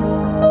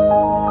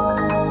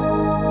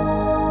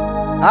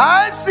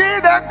 I see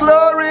the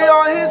glory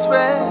on His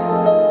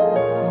face.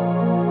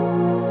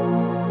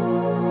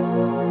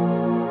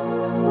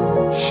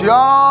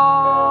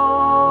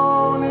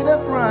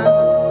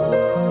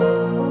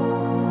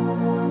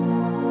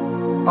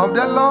 of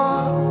the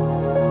Lord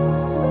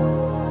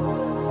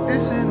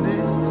is in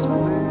this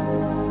place.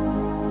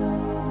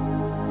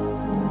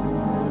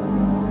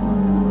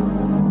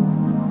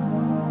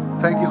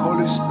 Thank you,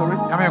 Holy Spirit.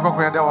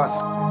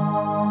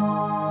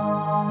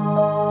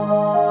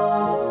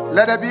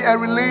 Let there be a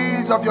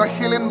release of your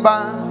healing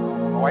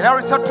balm.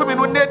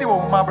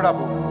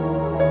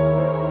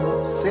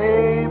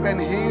 Save and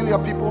heal your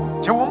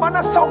people.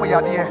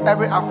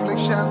 Every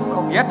affliction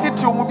of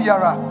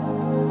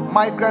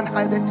migraine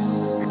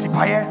headaches,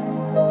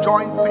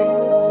 joint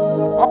pains,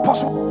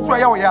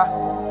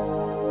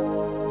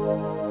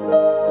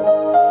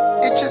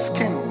 itchy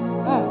skin,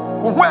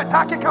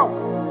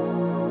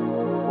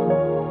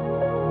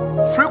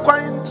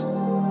 frequent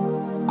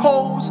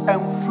colds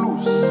and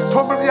flus,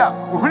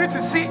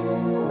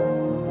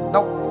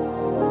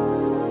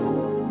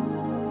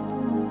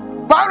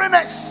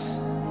 barrenness,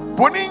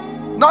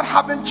 not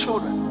having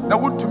children,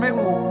 not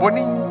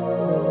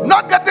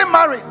getting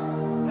married,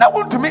 not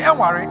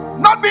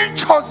being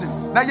chosen.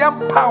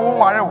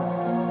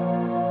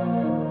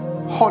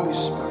 Holy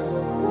Spirit,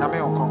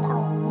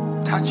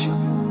 touch your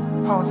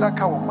people,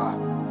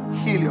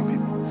 heal your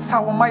people,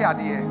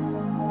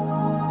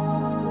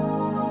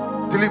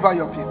 deliver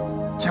your people.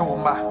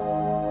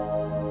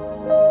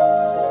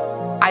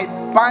 I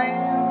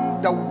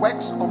bind the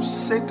works of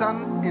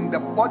Satan in the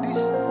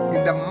bodies,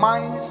 in the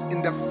minds,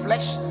 in the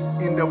flesh,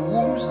 in the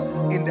wombs,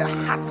 in the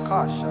hearts,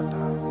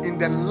 in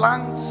the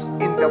lungs,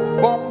 in the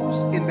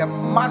bones, in the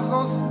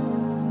muscles,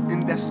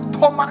 in the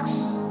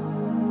stomachs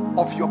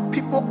of your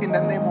people in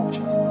the name of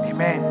Jesus.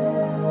 Amen.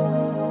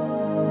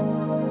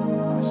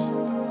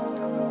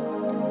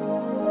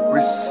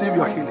 Receive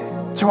your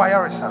healing.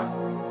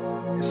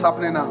 It's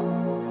happening now.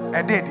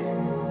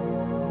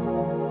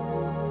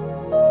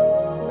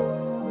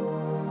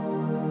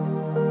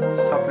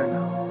 It's happening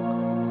now.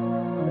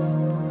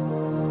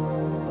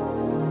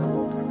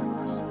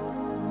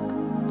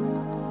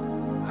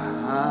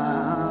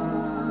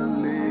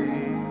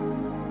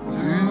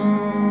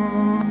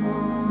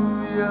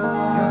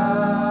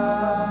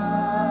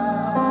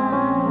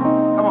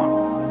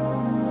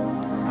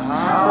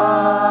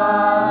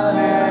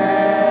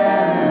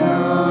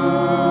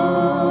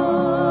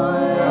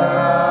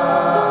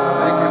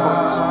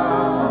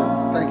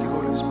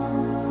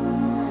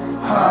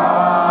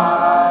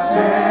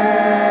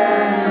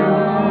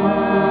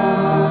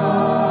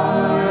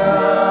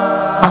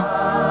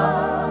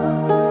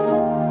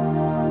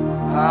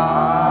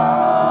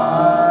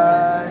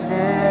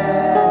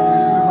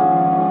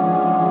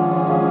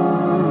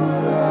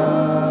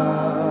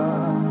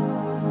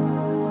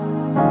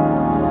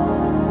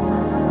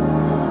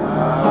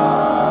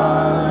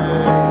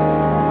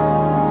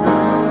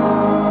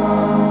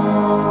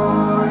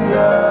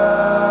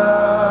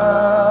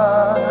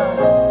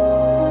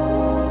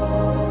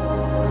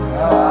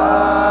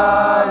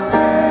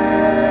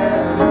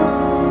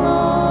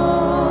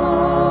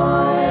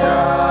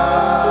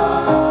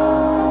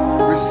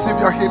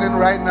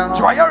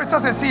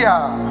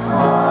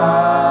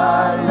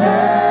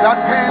 That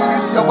pain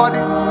leaves your body.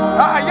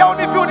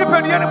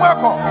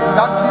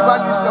 That fever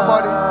leaves your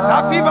body.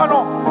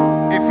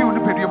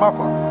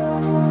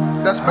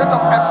 The spirit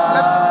of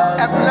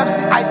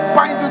epilepsy, I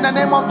bind in the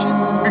name of Jesus.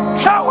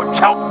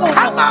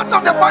 Come out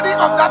of the body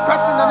of that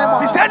person in the name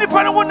of Jesus.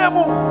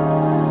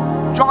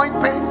 Joint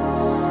pain,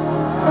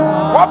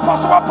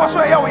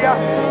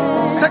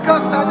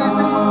 sickle cell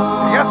disease.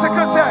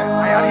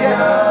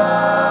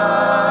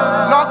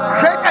 Lord,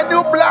 create a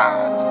new blood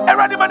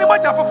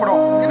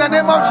in the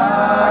name of Jesus.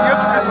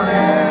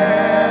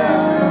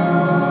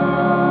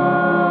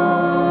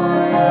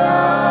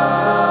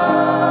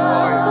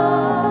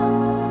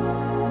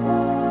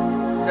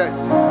 Yes.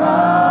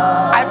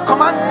 I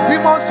command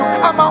demons to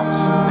come out.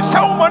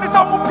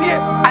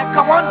 I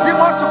command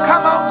demons to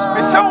come out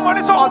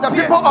of the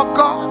people of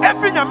God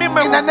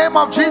in the name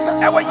of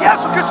Jesus.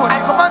 I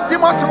command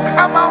demons to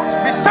come out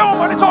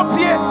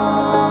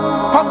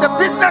from the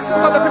businesses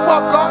of the people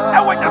of God,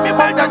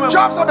 from the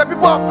jobs of the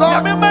people of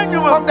God,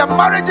 from the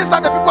marriages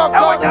of the people of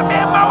God,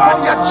 from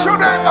the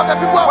children of the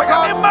people of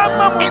God,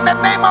 in the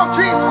name of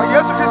Jesus.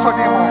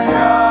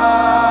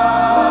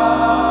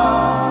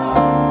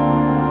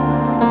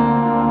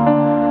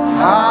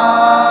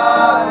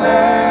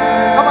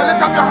 Come on,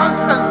 lift up your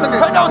hands and sing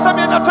it.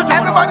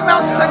 Everybody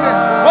now sing it.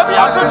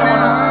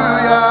 Hallelujah.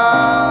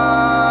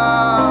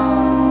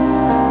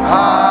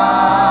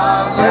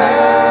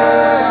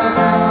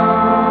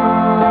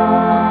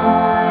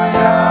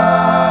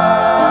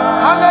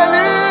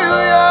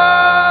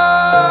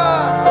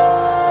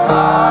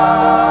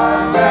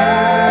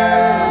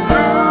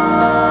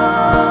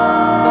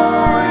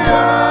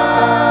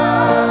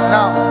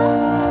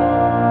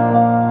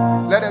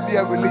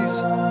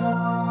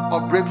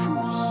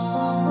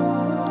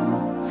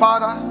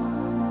 Father,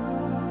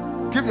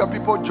 give your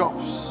people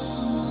jobs.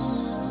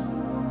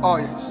 Oh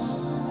yes.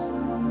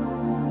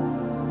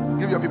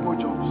 Give your people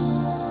jobs.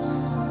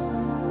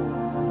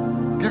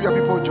 Give your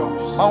people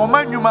jobs.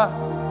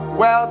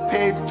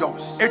 Well-paid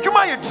jobs.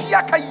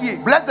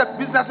 Bless the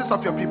businesses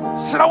of your people.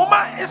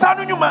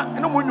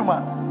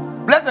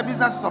 Bless the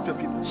businesses of your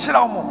people.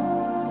 hyira mo.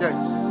 Yes.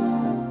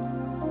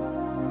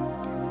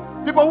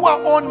 People who are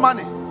on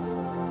money,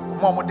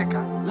 Mo mo deka.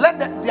 let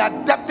their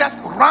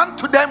debtors run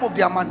to them with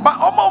their money. Ba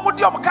omo mo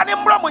di omo kan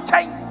mbra mo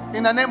nkyɛn.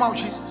 In the name of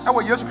Jesus.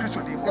 Ɛwɔ Yesu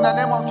Kristo dim. In the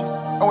name of Jesus.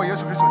 Ɛwɔ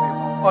Yesu Kristo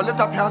dim. Or lift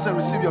up your hands and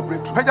receive your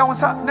breakthrough. Pagya wo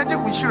nsa na gye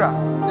wo hyira.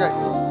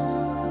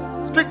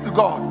 Yes. Speak to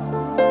God.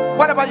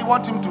 Whatever you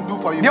want Him to do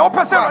for you. Nea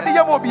wopɛ sɛ Awurade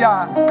yɛ ma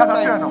obiara, kasa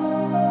kyerɛ no.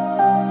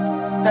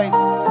 Thank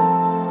you.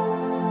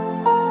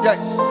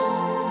 Yes.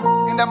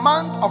 In the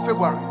month of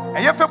February,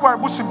 Ɛyɛ February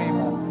busumi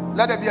mu.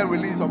 let there be a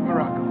release of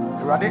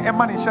miracles, Awurade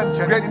ɛma ne hyɛ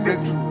nkyɛn. great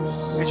breakthroughs.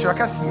 Ɛhyira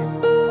kɛseɛ.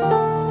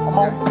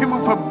 Ɔma wo pim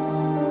fam.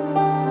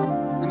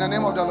 In the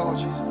name of the Lord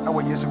Jesus.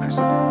 Ɛwɔ Yesu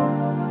Kristo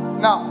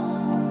dim.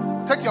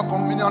 Now, take your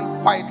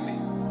communion quietly.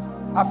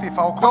 Afei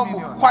fa wo Don't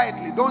move communion.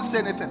 quietly. Don't say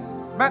anything.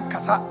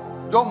 Mɛnkasa.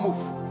 Don't move.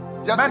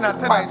 Just take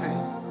it quietly.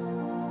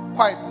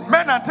 Quietly.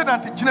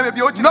 Mɛnante gyina baabi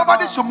a wogyina.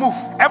 Nobody should move.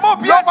 Ɛma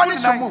obiara Nobody tu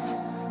ne should nan. move.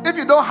 If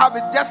you don't have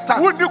it, just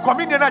stand. Wonni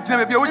communion a gyina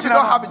baabi a If you wogyina.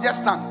 don't have it,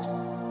 just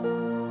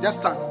stand.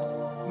 Just stand.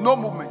 No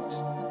movement.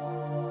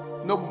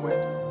 No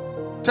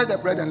movement. Take the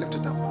bread and lift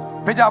it up.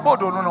 Pagya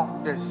abodo no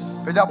no.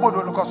 Yes. Pagya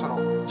abodo no kɔ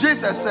soro.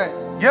 Jesus said,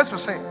 Yesu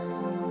sɛ,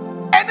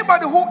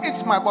 anybody who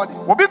eats my body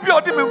obi bi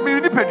a ɔde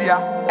me nipadua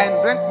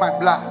and drink my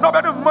blood na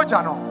ɔbɛnom me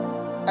mogya no,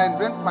 and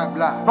drink my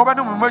blood na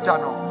ɔbɛnom me mogya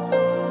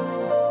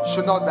no,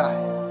 should not die.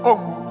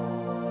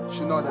 ɔnwu,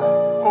 Should not die.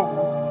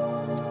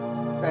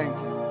 ɔnwu. Thank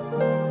you.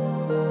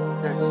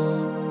 Yes.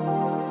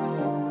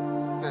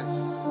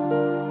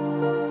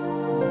 Yes.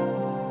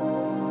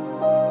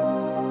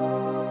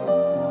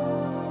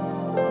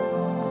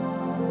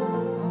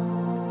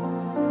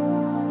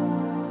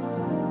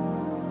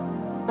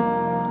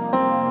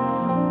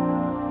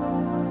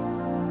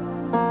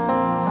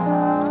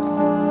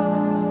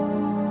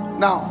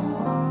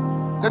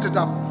 Now, let it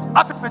up.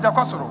 Afei pagya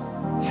kɔ soro.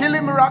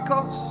 Healing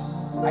miracles,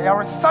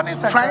 Ayaresa ne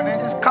strength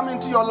nsɛnkyerɛnne. is coming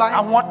to your life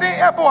Ahoɔden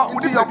ɛbɔ a wo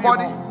into your nipadua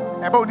body.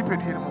 mu. Ɛbɛ wo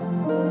nipadua no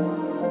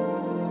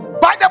mu.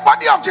 by the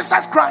body of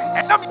Jesus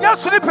Christ. Ɛnam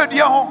Yesu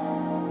nipadua ho.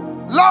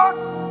 Lord,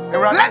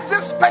 Awurade, bless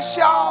this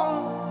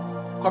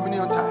special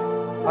communion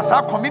time ma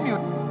saa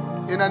communion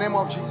in the name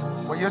of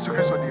Jesus. wɔ Yesu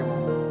Kristo din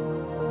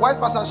mu. Why,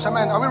 Pastor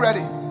Shaman? Are we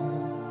ready?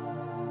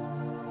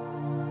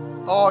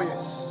 Oh,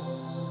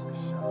 yes.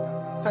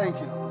 Thank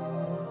you.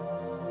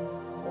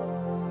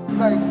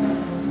 Thank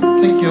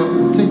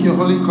you. Take your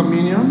Holy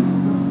Communion.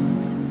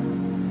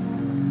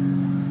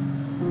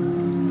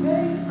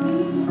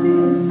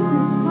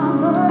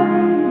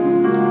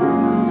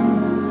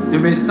 You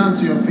may stand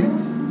to your feet.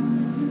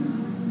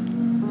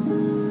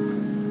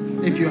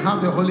 If you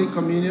have the Holy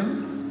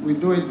Communion, we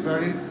do it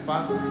very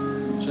fast,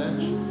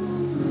 church.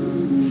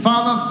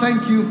 Father,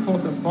 thank you for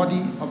the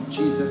body of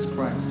Jesus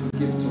Christ you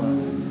give to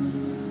us.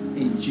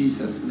 In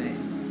Jesus'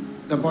 name.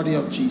 The body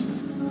of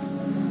Jesus.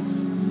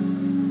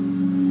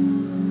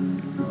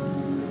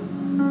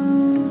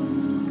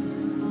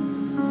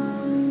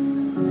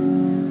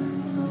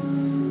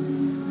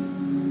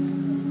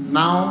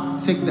 Now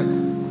take the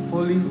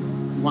holy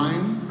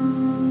wine.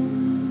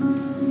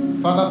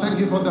 Father, thank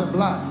you for the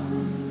blood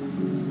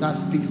that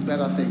speaks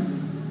better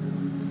things.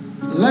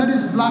 Let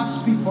this blood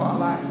speak for our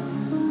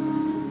lives.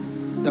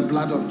 The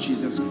blood of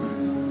Jesus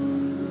Christ.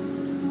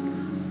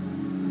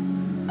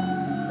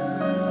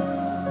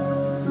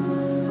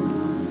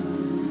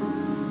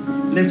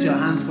 Lift your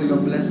hands for your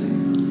blessing.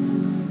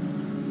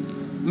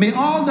 May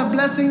all the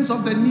blessings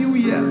of the new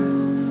year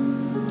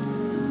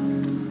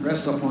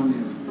rest upon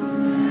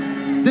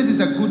you. This is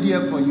a good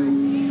year for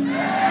you.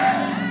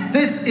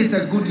 This is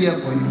a good year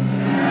for you.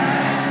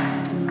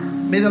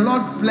 May the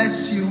Lord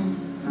bless you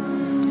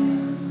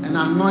and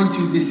anoint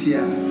you this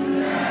year.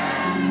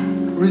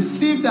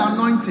 Receive the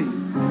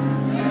anointing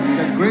and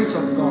the grace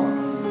of God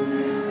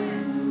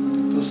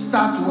to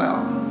start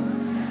well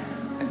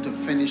and to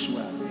finish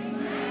well.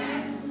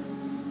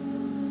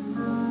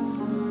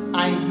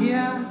 I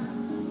hear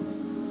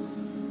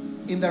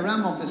in the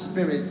realm of the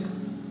Spirit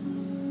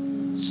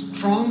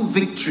strong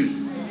victory.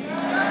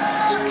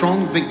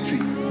 Strong victory.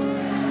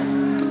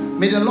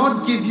 May the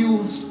Lord give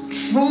you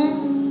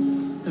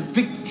strong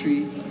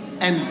victory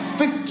and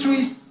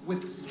victories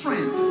with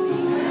strength.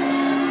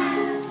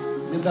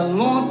 May the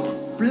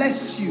Lord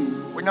bless you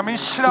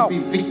to be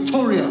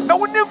victorious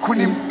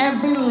in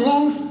every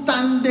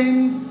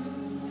long-standing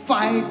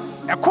fight,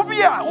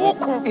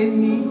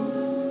 any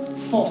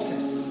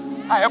forces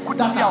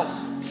that are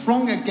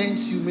strong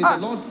against you. May the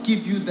Lord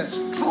give you the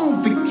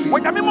strong victory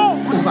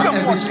over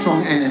every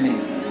strong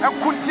enemy.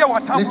 Lift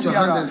your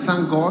hand and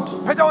thank God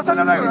for it has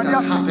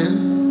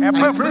happened.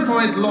 I pray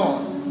for it,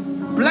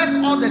 Lord. Bless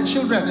all the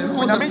children and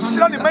all the families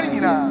that are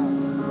here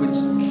with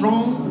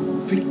strong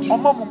victories,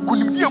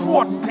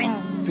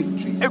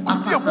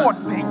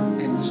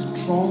 and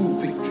strong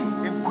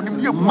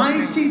victory.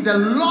 Mighty, the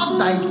Lord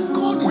thy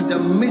God in the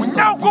midst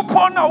of thee.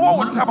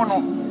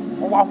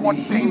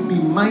 May he be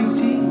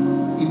mighty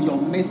in your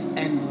midst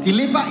and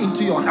deliver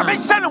into your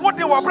hands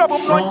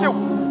strong,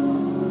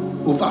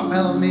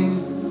 overwhelming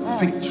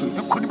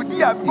victories.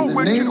 In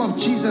the name of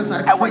Jesus,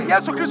 I pray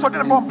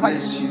and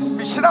bless you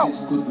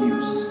is good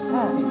news.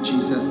 In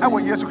Jesus' name.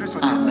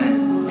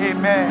 Amen.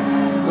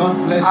 Amen. God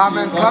bless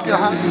Amen. you. Clap your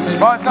God hands.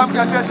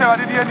 bless you.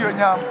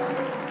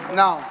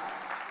 Now,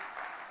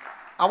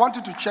 I want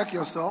you to check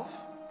yourself.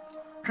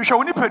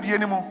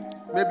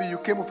 Maybe you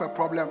came with a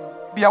problem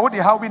and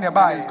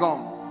it's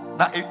gone.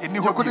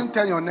 You couldn't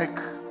turn your neck.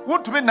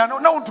 Check it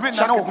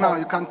now,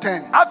 you can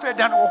turn.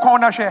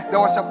 There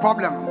was a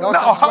problem. There was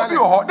a swelling.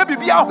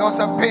 There was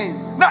a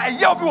pain.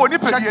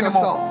 Check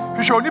yourself.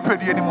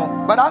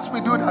 But as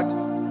we do that,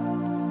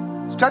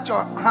 stretch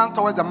your hand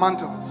towards the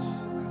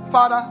mantles.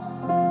 Father,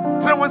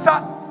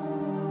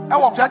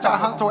 stretch your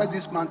hand towards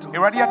this mantle.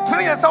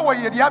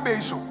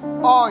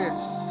 Oh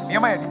yes.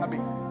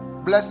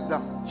 Bless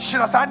them.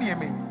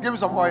 Give me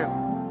some oil.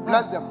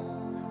 Bless them.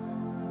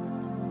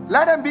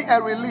 Let them be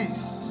a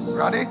release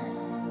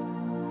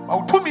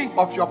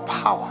of your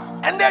power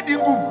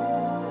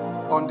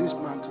on this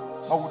mantle.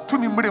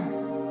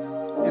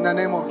 In the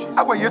name of Jesus.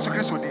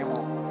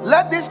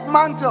 Let these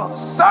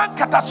mantles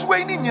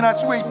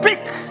speak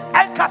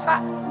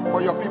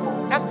for your people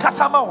in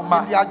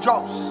their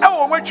jobs,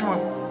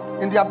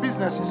 in their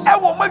businesses,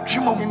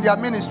 in their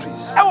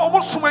ministries, in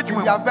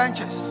their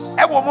ventures.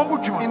 In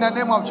the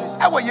name of Jesus.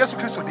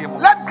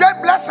 Let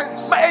great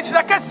blessings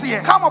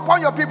come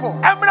upon your people.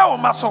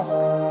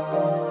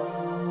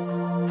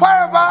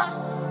 Wherever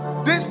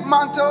these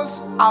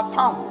mantles are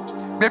found,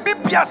 in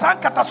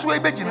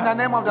the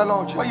name of the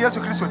Lord Jesus.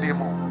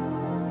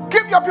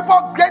 Give your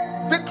people great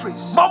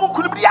victories.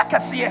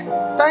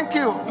 Thank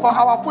you for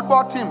our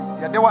football team.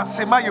 Thank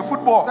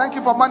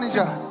you for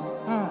manager,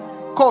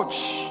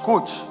 coach.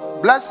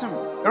 Bless him.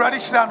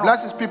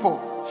 Bless his people.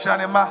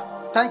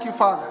 Thank you,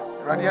 Father.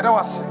 Thank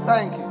you.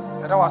 Thank you.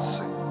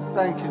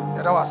 Thank you.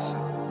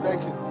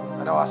 Thank you.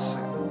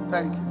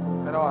 Thank you.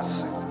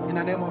 In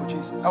the name of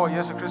Jesus.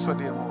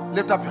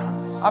 Lift up your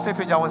hands.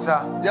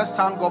 Just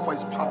thank God for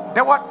his power.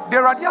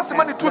 Blessing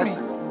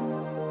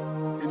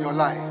in your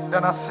life.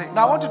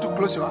 Now I want you to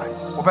close your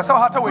eyes.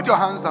 Put your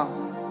hands down.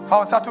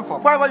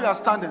 Wherever you are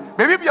standing,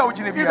 if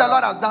the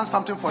Lord has done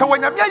something for you, the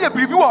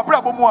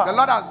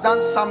Lord has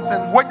done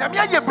something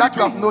that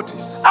you have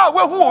noticed, a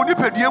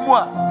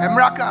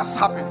miracle has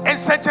happened. The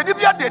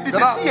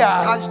Lord has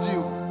touched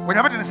you in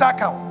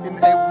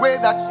a way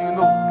that you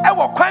know. Lift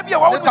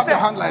up your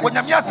hand like this.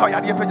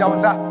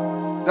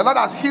 The Lord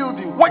has healed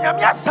you. There was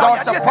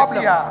a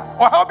problem. You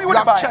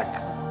have checked.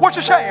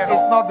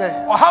 It's not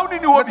there.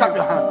 Lift up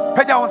your hand.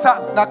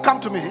 Now come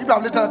to me. If you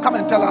have lifted, come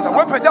and tell us.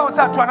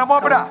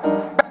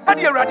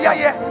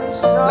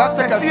 Let's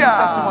take a few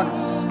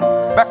testimonies.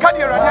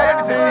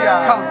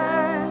 Come.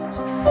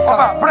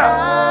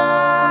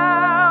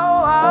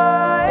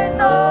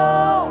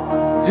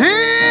 He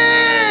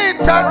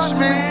touched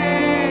me.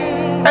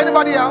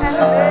 Anybody else?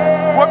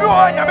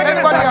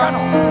 Anybody else?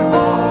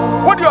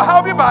 What do you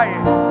help me by?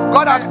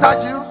 God has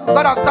touched you.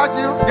 God has touched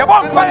you.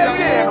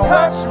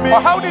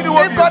 Or how did you?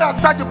 If God has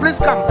touched you, please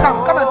come and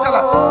tell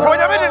us.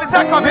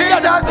 He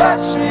has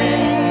touched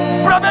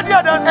me.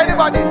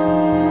 Anybody?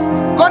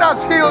 God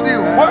has healed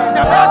you.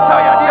 The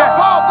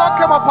power of God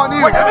came upon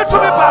you.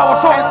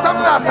 And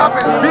something has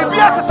happened.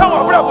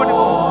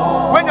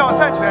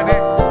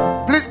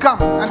 Please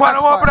come and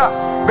testify.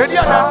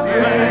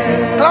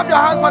 Clap your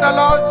hands for the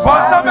Lord.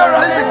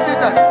 Please be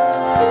seated.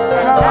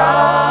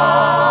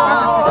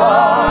 I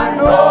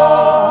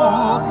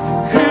know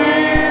He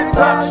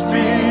touched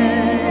me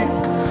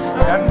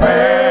and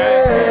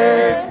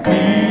made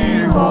me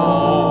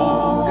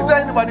whole. Is there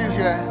anybody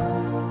here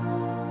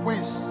who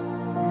is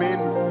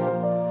Menu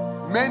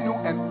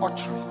and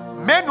Archery?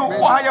 Menu.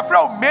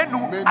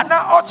 And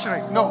not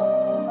Archery.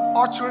 No,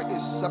 Archery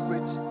is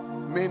separate.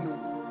 Menu.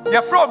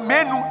 You're from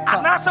Menu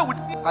and answer with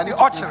the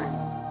Archery.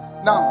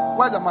 Now,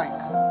 where's the mic?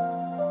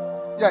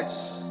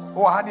 Yes.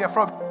 Oh, how do you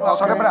from? Okay.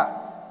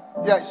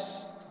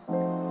 Yes.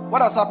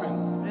 What has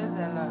happened?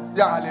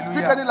 Yeah. Hallelujah.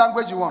 Speak any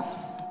language you want.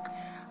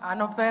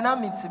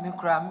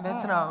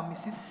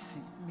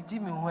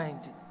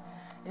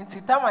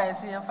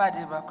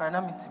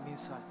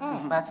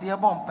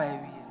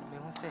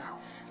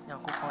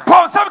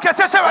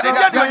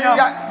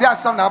 There are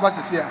some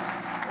numbers here.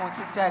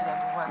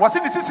 Was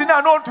in the city now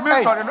known to me?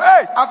 Sorry.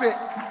 Hey,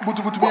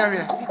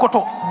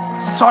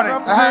 sorry.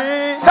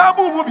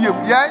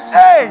 Yes.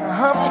 Hey.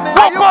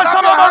 Are you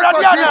clapping your hands for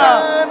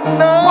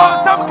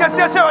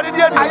Jesus? Are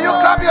you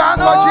clapping your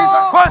hands for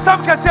Jesus?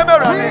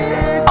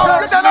 Oh,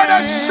 give the Lord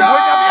a shout.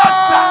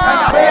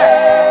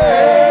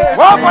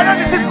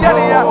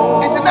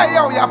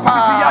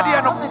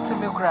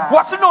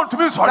 What's known to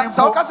me? Sorry.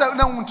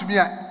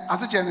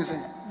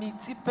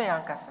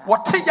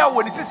 What tea ya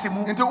when it's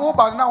into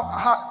Uber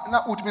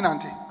now would mean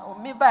auntie.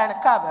 Me buy a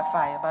car by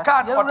fire, but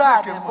if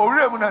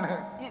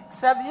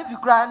you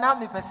cry now,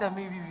 me person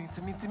me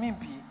to me.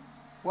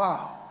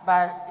 Wow.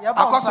 But you're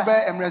going to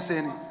bear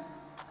embracing.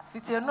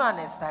 It's a no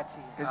anestati.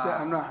 It's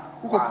a no.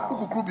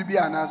 Who could be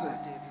an answer?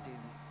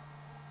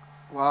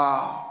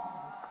 Wow.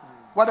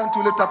 Why don't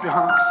you lift up your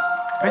hands?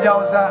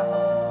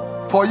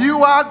 For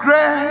you are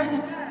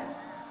great.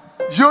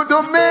 You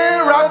do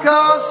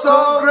miracles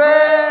so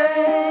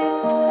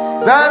great.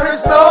 There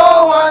is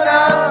no one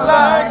else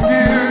like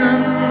you.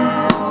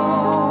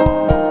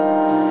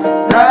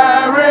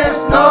 There is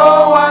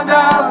no one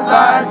else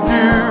like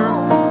you.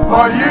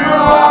 For you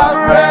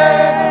are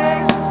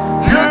great.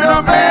 You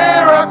do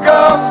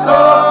miracles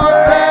so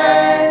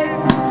great.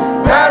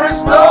 There is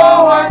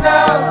no one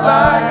else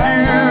like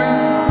you.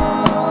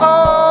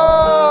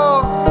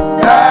 Oh,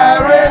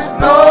 there is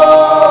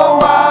no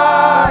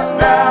one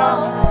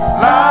else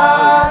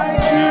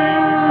like you.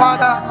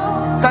 Father,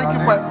 thank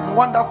you for a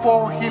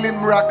wonderful healing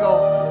miracle.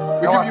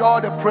 We give you all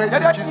the praise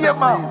in Jesus'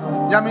 name.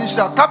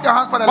 Yamisha, clap your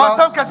hands for the Lord.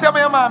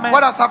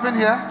 What has happened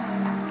here?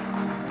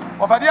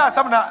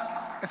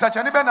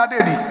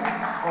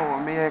 Oh,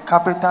 me a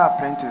carpenter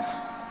apprentice.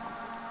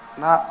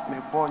 Na me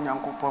born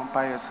Yankupon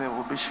Pie say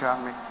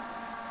Obishami.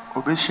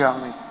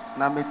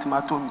 Na me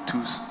tomato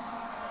tools.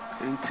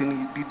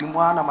 Intini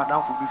Didimwana,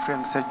 madame for be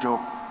friend said job.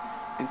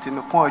 Inti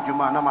me point you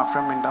man, my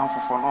friend down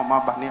for no my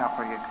banner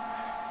akoye.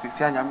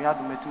 Sisia Yamia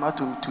me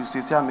tomato tools,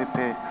 Sisia me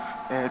pay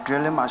a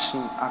drilling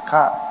machine, a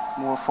car,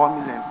 more 4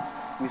 million.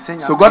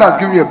 So God has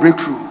given you a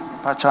breakthrough.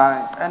 Pachai,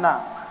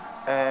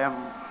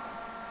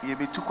 ye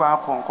be too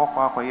quiet on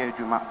Coco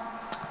Juma.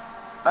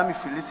 Let me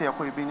feel this a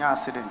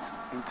accident.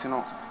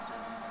 Intino.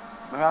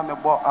 I may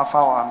bought a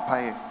foul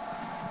empire.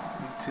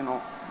 Intino.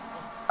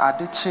 I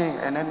did chain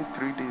and any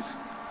 3 days.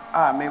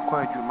 I may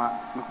call Juma.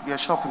 Your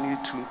shop near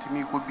to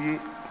me could be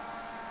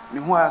me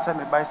who I sent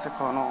my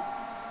bicycle no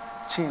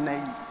chain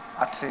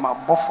at my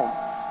buffum.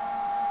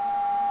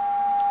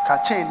 Ka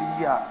chain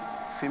ya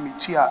semi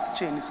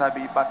chain is a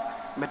be but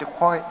me the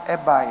coy a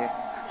buyer.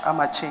 I'm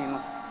a chain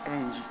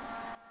engine.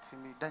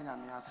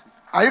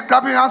 Are you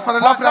clapping hands for the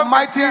Lord for a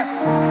mighty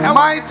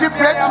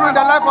breakthrough in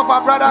the life of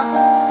our brother?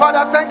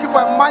 Father, thank you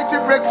for a mighty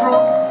breakthrough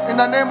in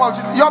the name of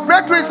Jesus. Your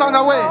breakthrough is on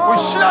the way.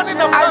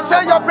 I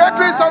say your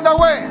breakthrough is on the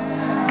way.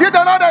 Give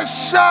the Lord a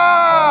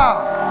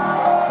shout.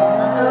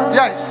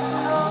 Yes.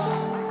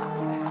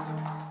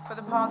 For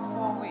the past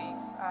 4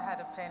 weeks, I had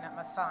a pain at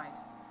my side.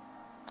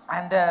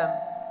 And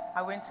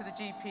I went to the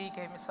GP,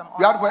 gave me some...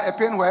 You had a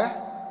pain where?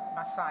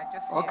 My side,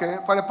 just okay.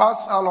 Here. For the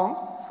past how long?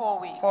 4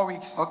 weeks. 4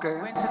 weeks.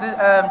 Okay. Went to the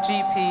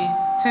GP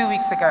 2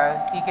 weeks ago.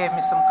 He gave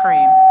me some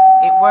cream.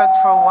 It worked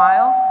for a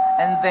while,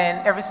 and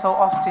then every so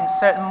often,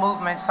 certain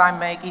movements I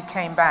make, it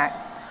came back.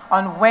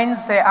 On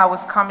Wednesday, I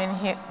was coming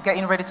here,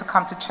 getting ready to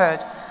come to church.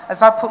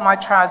 As I put my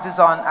trousers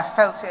on, I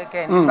felt it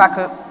again. It's like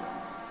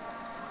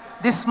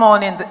this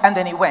morning, and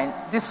then it went.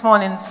 This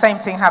morning, same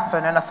thing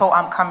happened, and I thought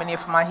I'm coming here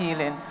for my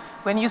healing.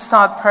 When you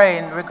start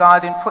praying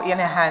regarding putting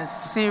your hands,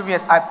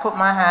 serious, I put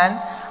my hand,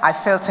 I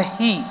felt a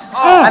heat.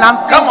 And I'm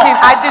thinking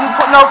I didn't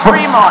put no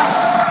cream on.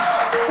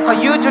 Because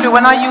usually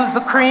when I use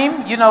the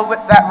cream, you know,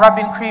 with that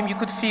rubbing cream, you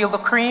could feel the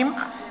cream,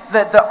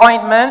 the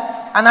ointment.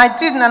 And I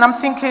didn't, and I'm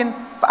thinking,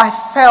 but I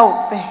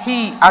felt the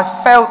heat. I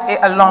felt it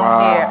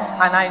along here.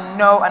 And I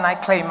know and I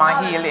claim my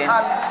healing.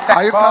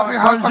 Are you clapping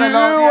hands for the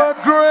Lord?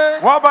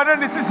 Father,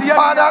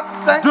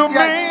 thank you.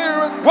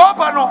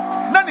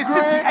 Nani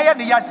sisi aya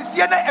ne ya sisi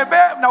na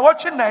ebe na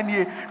wotwe na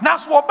nie na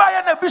so oba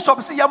ya na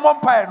bishop se ya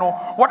mompae no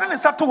wode ne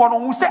sato wo no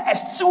hu se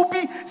ehyew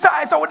bi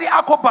sa ese wode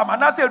akoba ma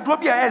na se eduro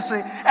bi a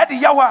ehye e de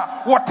yawo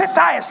a wote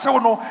sa ehyew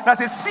no na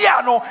se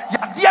sia no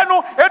yade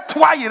no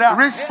etu ayira.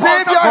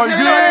 Receive your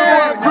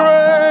healing.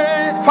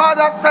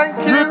 Father, thank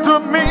you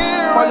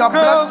for your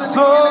blessing,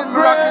 healing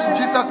miracle in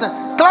Jesus'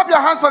 name. Clap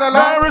your hands for the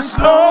Lord. There is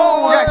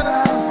no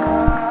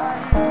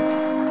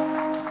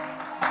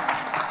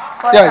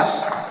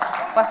yes.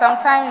 For some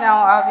time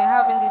now, I've been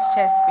having this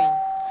chest pain.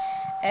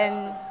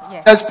 And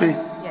yes. Chest pain?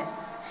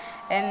 Yes.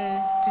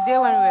 And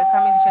today when we were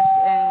coming to church,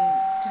 and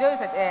today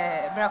was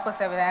at Miracle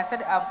 7, and I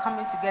said I'm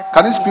coming to get...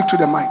 Can you speak to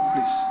the mic,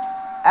 please?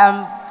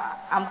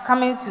 I'm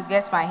coming to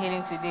get my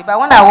healing today. But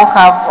when I woke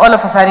up, all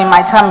of a sudden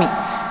my tummy,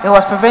 it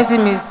was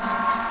preventing me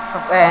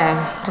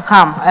to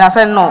come. And I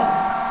said, no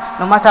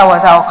matter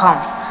what, I'll come.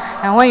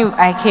 And when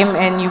I came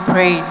and you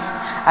prayed,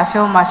 I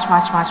feel much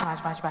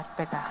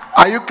better.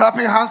 Are you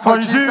clapping hands for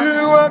Jesus?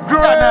 You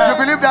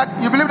believe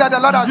that the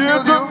Lord has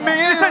healed you? You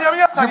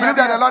believe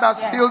that the Lord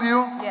has healed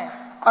you? Yes.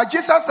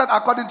 Jesus said,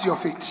 according to your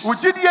faith.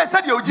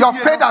 Your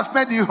faith has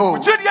made you whole.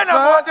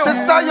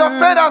 Sister, your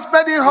faith has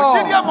made you whole.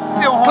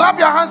 Clap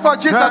your hands for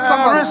Jesus,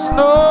 somebody.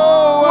 Who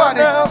are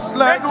these?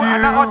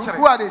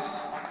 Who are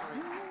these?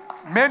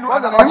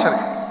 What's the name?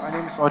 My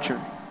name is Ochre.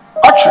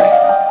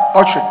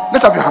 Ochre.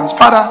 Lift up your hands.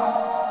 Father,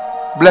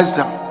 bless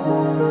them.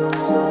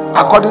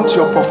 According to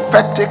your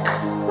prophetic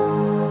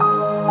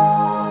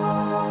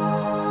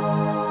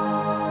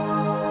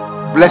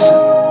blessing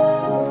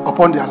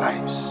upon their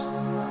lives.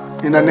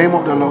 In the name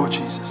of the Lord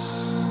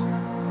Jesus.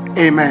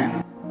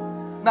 Amen.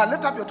 Now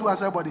lift up your two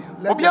hands, everybody.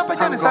 Let's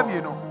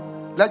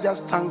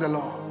just thank the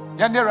Lord.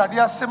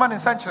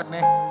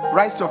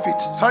 Rise to your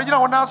feet.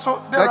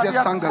 Let's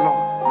just thank the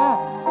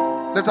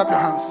Lord. Lift up your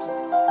hands.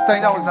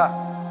 Thank you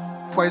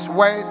for His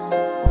word,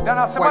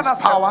 for His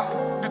power.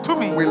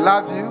 We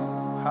love you.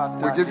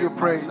 We give you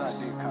praise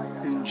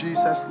in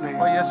Jesus' name.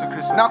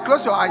 Now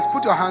close your eyes.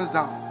 Put your hands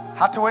down.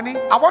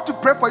 I want to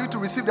pray for you to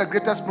receive the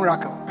greatest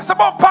miracle.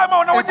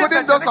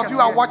 Including those of you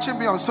who are watching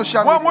me on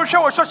social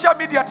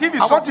media.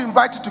 I want to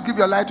invite you to give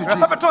your life to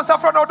Jesus.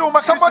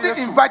 Somebody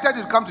invited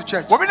you to come to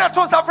church, but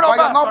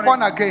you're not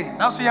born again.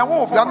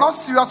 You are not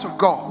serious with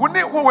God. You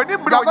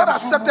have not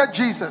accepted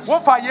Jesus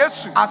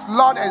as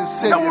Lord and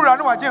Savior.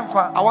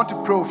 I want to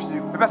pray with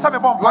you. You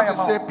want to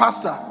say,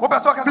 Pastor,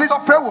 please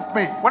pray with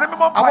me.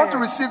 I want to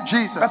receive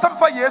Jesus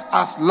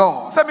as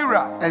Lord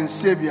and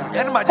Savior.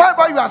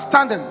 Wherever you are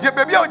standing,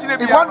 if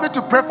you want me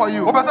to pray for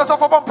you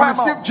to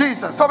receive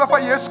Jesus,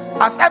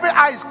 as every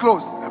eye is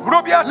closed,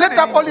 lift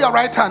up only your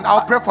right hand.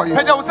 I'll pray for you.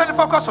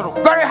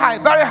 Very high,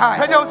 very high.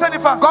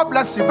 God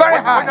bless you. Very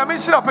high.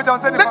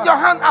 Lift your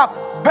hand up.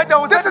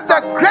 This is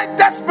the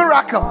greatest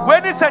miracle.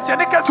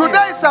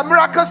 Today is a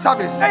miracle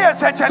service.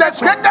 The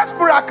greatest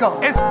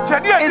miracle is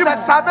the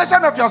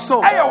salvation of your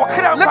soul.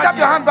 Lift up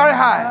your hand very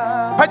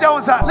high.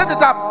 Lift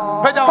it up.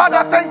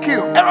 Father, thank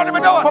you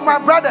for my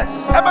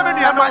brothers and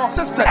my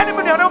sisters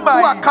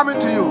who are coming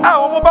to you.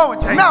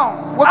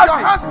 Now, with your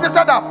hands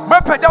lifted up,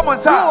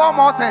 do one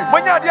more thing.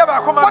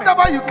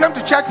 Whatever you came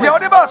to check with,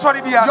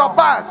 your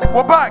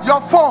bag,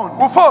 your phone,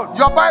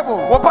 your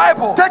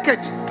Bible, take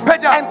it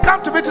and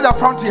come to me to the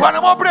front here.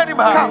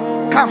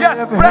 Come. Yes,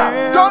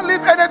 don't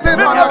leave anything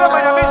on your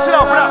chair.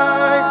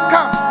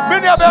 Come.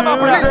 Please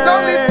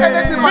don't leave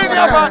anything on your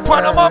chair.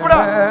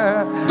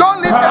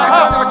 Don't leave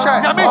anything on your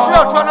chair.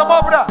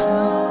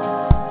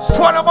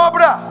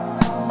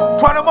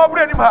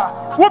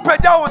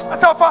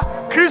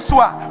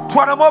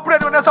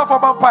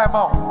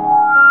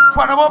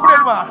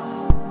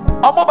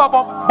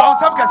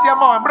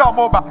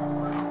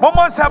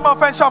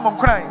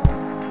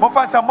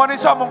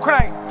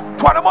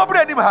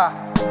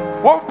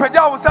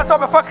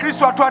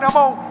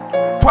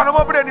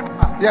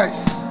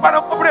 Yes.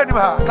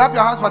 Clap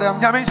your hands for them.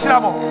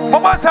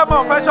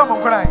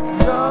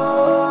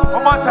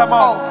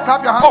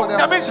 Clap your hands for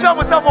them.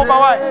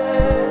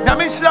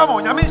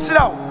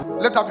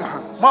 Lift up your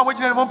hands.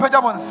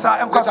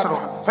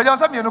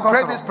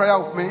 Pray this prayer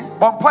with me.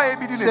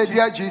 Say,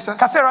 dear Jesus,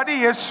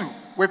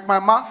 with my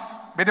mouth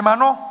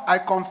I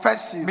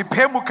confess you.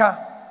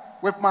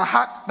 With my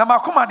heart,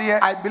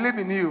 I believe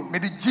in you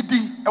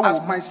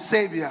as my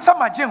Savior.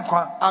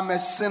 I'm a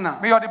sinner.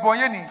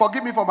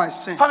 Forgive me for my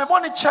sins.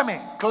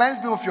 Cleanse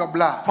me with your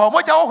blood.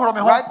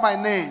 Write my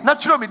name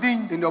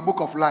in your book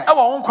of life.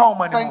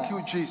 Thank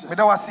you, Jesus,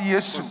 for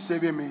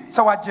saving me.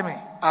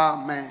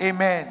 Amen.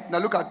 Amen. Now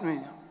look at me.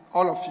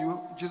 All of you,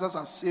 Jesus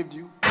has saved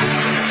you.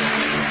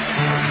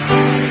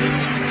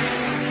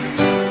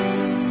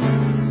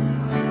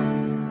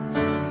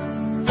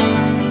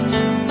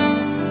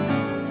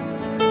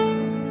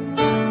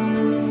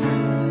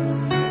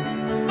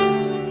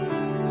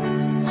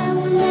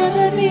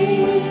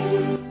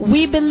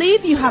 We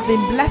believe you have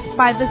been blessed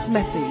by this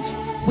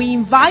message. We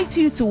invite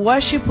you to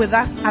worship with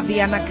us at the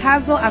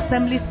Anakazo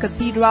Assemblies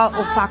Cathedral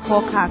of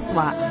Fako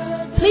Kaswa.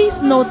 Please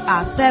note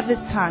our service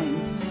times.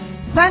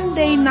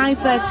 Sunday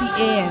 9:30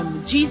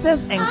 a.m. Jesus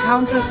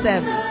Encounter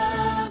Service.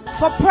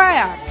 For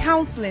prayer,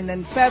 counseling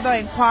and further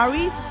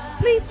inquiries,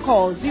 please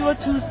call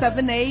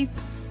 0278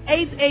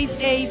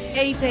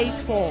 888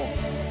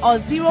 884 or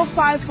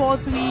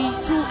 0543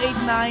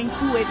 289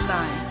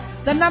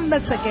 289. The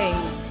numbers again,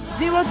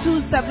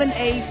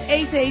 0278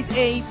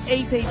 888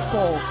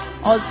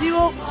 884 or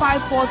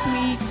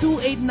 0543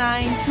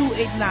 289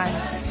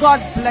 289. God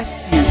bless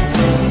you.